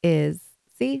is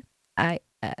CIS?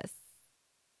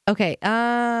 Okay.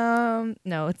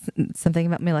 No, it's something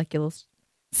about molecular.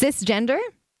 Cisgender.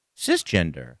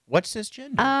 Cisgender. What's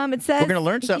cisgender? It says We're gonna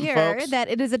learn something, here folks. that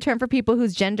it is a term for people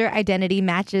whose gender identity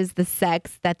matches the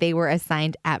sex that they were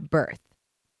assigned at birth.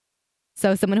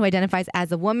 So someone who identifies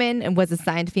as a woman and was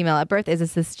assigned female at birth is a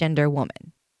cisgender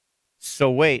woman.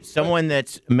 So wait, someone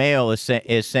that's male is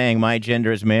saying my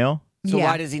gender is male? So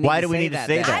Yeah. why does he need Why to do we say need to that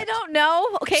say then? that? I don't know.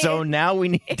 Okay. So now we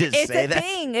need to it's say a that.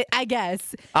 thing, I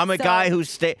guess. I'm a So- guy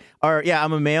who's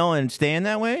I'm a male and staying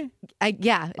that way.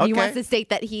 Yeah. Okay. He wants to state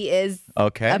that he is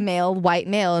Okay. a male, white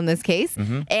male in this case.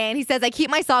 Mhm. And he says, I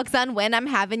keep my socks on when I'm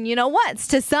having you-know-whats.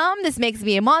 To some, this makes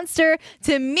me a monster.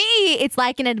 To me, it's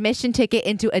like an admission ticket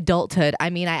into adulthood. I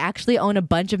mean, I actually own a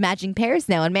bunch of matching pairs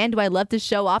now. And man, do I love to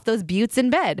show off those buttes in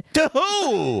bed. To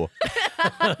who?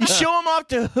 You show them off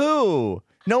to who?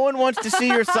 No one wants to see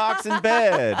your socks in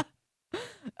bed.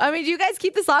 I mean, do you guys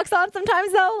keep the socks on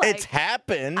sometimes, though? It's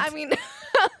happened. I mean,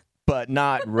 but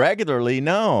not regularly,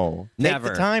 no. Never.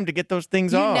 Take the time to get those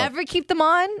things you off. never keep them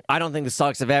on? I don't think the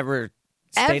socks have ever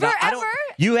stayed Ever, on. I don't, ever?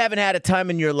 You haven't had a time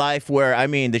in your life where, I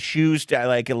mean, the shoes,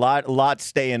 like a lot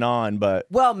staying on, but.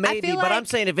 Well, maybe, feel but I'm like-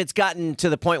 saying if it's gotten to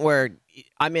the point where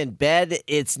I'm in bed,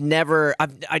 it's never.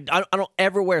 I don't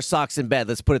ever wear socks in bed.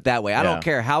 Let's put it that way. I Yeah. don't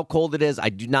care how cold it is. I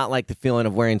do not like the feeling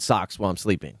of wearing socks while I'm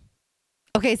sleeping.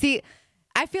 Okay, see,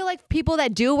 I feel like people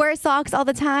that do wear socks all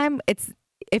the time,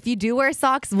 if you do wear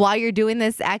socks while you're doing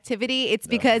this activity, it's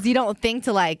because you don't think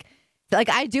to like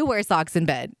I do wear socks in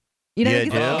bed. You know, You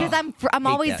do? because I'm Hate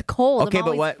always that. cold. Okay, I'm but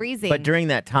always what? freezing. But during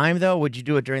that time, though, would you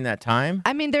do it during that time?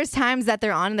 I mean, there's times that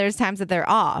they're on and there's times that they're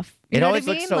off. You It know always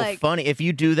what I mean? looks so Like, funny if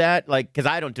you do that, like, because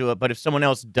I don't do it, but if someone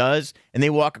else does and they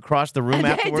walk across the room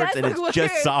It afterwards does and it's look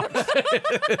just weird. socks,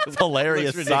 it's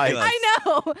hilarious Looks sight. ridiculous. I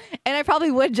know, and I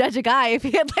probably would judge a guy if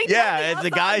he had like Yeah, nothing it's else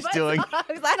the on guy's but doing.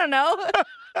 socks. I don't know.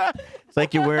 It's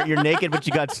like you're naked, but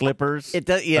you got slippers. It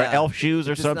does, yeah. Or elf shoes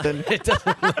or something. It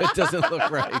doesn't look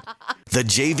right. The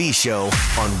JV Show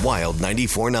on Wild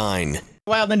 94.9.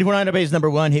 Wild 94.9 Bay's number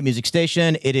one hit music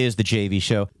station. It is the JV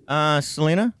Show.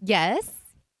 Selena, Yes.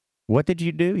 what did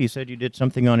you do? You said you did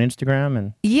something on Instagram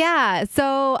and. Yeah,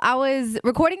 so I was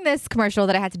recording this commercial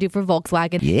that I had to do for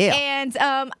Volkswagen. Yeah. And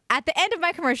at the end of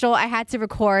my commercial, I had to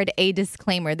record a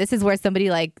disclaimer. This is where somebody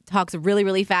like talks really,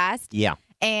 really fast. Yeah.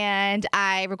 And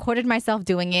I recorded myself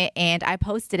doing it and I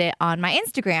posted it on my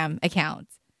Instagram account.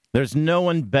 There's no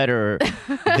one better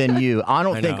than you. I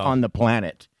don't I think know. on the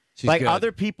planet. She's like good.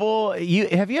 other people,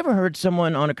 have you ever heard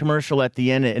someone on a commercial at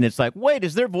the end and it's like, wait,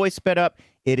 is their voice sped up?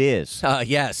 It is.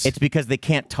 Yes. It's because they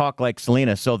can't talk like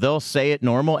Selena, so they'll say it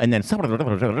normal and then.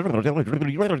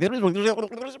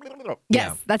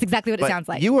 Yes, that's exactly what it But sounds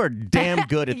like. You are damn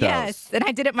good at those. Yes, and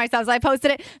I did it myself. So I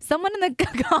posted it. Someone in the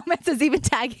comments was even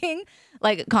tagging,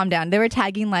 like, calm down. They were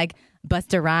tagging like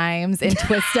Busta Rhymes and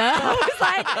Twista. I was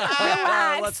like,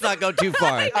 relax. Let's not go too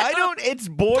far. I don't. It's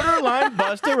borderline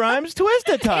Busta Rhymes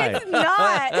Twista type. It's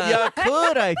not. You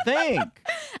could, I think.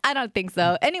 I don't think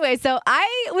so. Anyway, so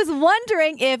I was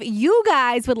wondering if you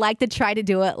guys would like to try to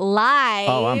do it live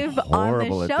Oh, I'm on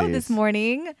horrible the at show these. this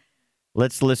morning.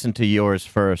 Let's listen to yours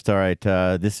first. All right,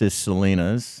 this is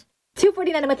Selena's.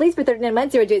 $249 a month lease for 39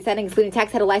 months. 0 due outstanding, excluding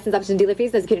tax, had a license, option, dealer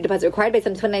fees. No security deposit required based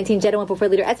on 2019 Jetta 1.4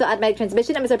 liter ESO automatic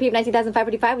transmission. MSRP of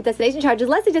 $19,545 with destination charges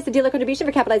less than just a dealer contribution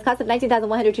for capitalized cost of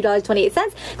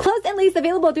 $19,102.28. Closed and lease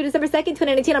available through December 2nd,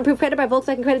 2019 on approved credit by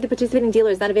Volkswagen Credit to participating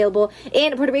dealers. Not available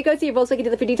in Puerto Rico. See your Volkswagen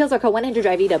dealer for details or call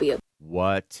 1-800-DRIVE-EW.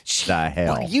 What the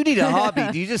hell? You need a hobby.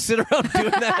 Do you just sit around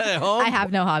doing that at home? I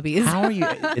have no hobbies. How are you?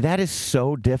 That is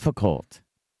so difficult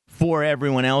for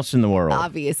everyone else in the world.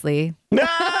 Obviously.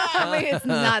 I mean, it's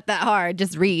not that hard.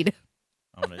 Just read.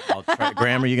 I'll try.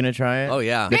 Graham, are you going to try it? Oh,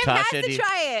 yeah. Graham has Natasha, to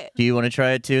try it. do you want to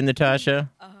try it too, Natasha?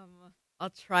 I'll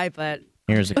try, but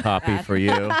Here's a copy for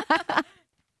you.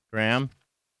 Graham,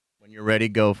 when you're ready,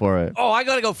 go for it. Oh, I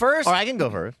got to go first? Or I can go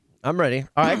first. I'm ready.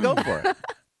 All right, go for it.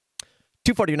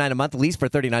 $249 a month, lease for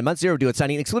 39 months, 0 due at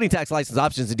signing, excluding tax, license,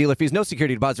 options, and dealer fees. No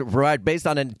security deposit provided based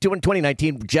on a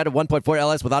 2019 Jetta 1.4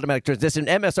 LS with automatic transmission.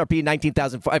 MSRP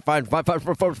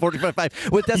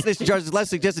 $19,545 with destination charges less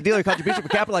suggested dealer contribution for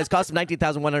capitalized cost of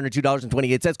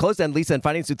 $19,102.28. Closed end lease and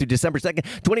financing through December 2nd,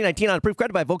 2019 on approved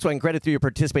credit by Volkswagen Credit through your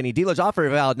participating dealers. Offer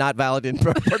valid, not valid in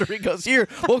Puerto Rico's here.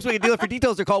 Volkswagen dealer for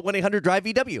details or call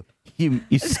 1-800-DRIVE-EW.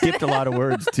 You skipped a lot of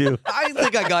words too. I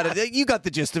think I got it. You got the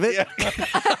gist of it.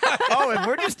 Oh, if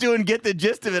we're just doing get the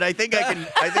gist of it, I think I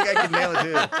can nail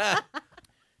it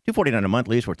too. $249 a month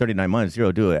lease for 39 months,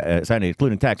 0 due signing,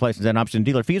 excluding tax, license, and option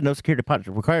dealer fees. No security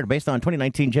deposit required based on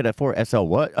 2019 Jetta 4 SL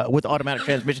with automatic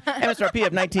transmission. MSRP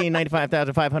of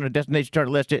 $19,95,500. Destination charge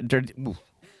less. That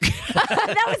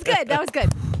was good. That was good.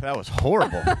 That was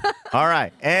horrible. All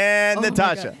right, and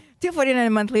Natasha. $249 a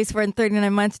month lease for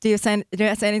 39 months. Do you sign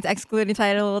excluding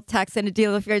title, tax, and a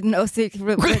deal if you're no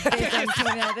secret? Cost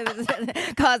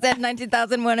at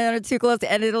 $19,102 close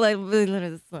to end it. I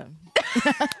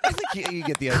think you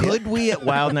get the idea. Could we at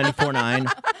Wild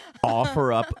 94.9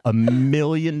 offer up $1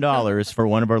 million for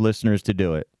one of our listeners to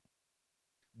do it?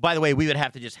 by the way, we would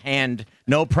have to just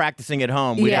no practicing at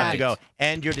home. We'd Yeah. have to go,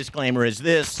 and your disclaimer is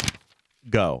this.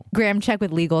 Go. Graham, check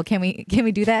with legal. Can we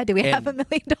do that? Do we have $1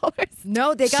 million?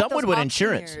 No, they got Someone those with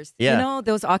insurance. auctioneers. Yeah. You know,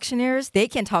 those auctioneers, they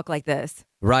can talk like this.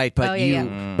 Right, but Oh,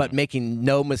 yeah. but making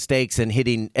no mistakes and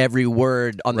hitting every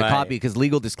word on the Right. copy because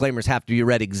legal disclaimers have to be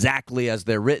read exactly as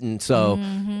they're written. So,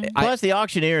 Plus, the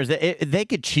auctioneers, they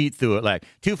could cheat through it. Like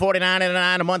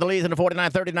 $249.99 a month lease and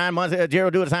 $49.39 months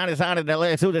zero due to sign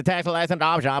the tax license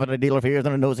off shop and the dealer fears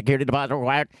and no security deposit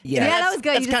required. Yeah, that was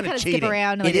good. You just kinda kind of skip cheating.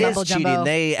 around and it like is mumbo cheating. jumbo.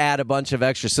 They add a bunch of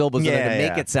extra syllables in there to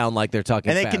make it sound like they're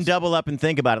talking And they fast. can double up and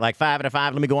think about it. Like 5 and a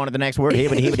 5. Let me go on to the next word. Here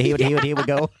we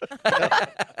go.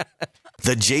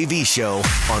 The JV Show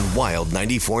on Wild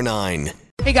 94.9.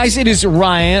 Hey guys, it is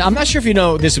Ryan. I'm not sure if you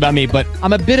know this about me, but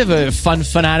I'm a bit of a fun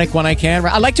fanatic when I can.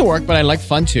 I like to work, but I like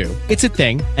fun too. It's a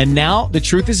thing. And now the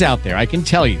truth is out there. I can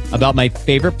tell you about my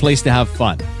favorite place to have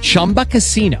fun. Chumba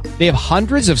Casino. They have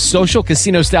hundreds of social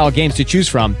casino style games to choose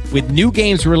from with new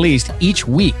games released each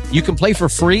week. You can play for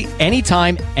free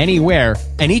anytime, anywhere.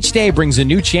 And each day brings a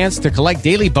new chance to collect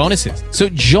daily bonuses. So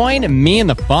join me in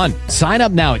the fun. Sign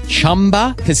up now at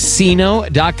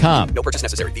ChumbaCasino.com. No purchase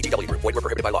necessary. VGW Group. Void where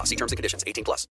prohibited by law. See terms and conditions. 18+.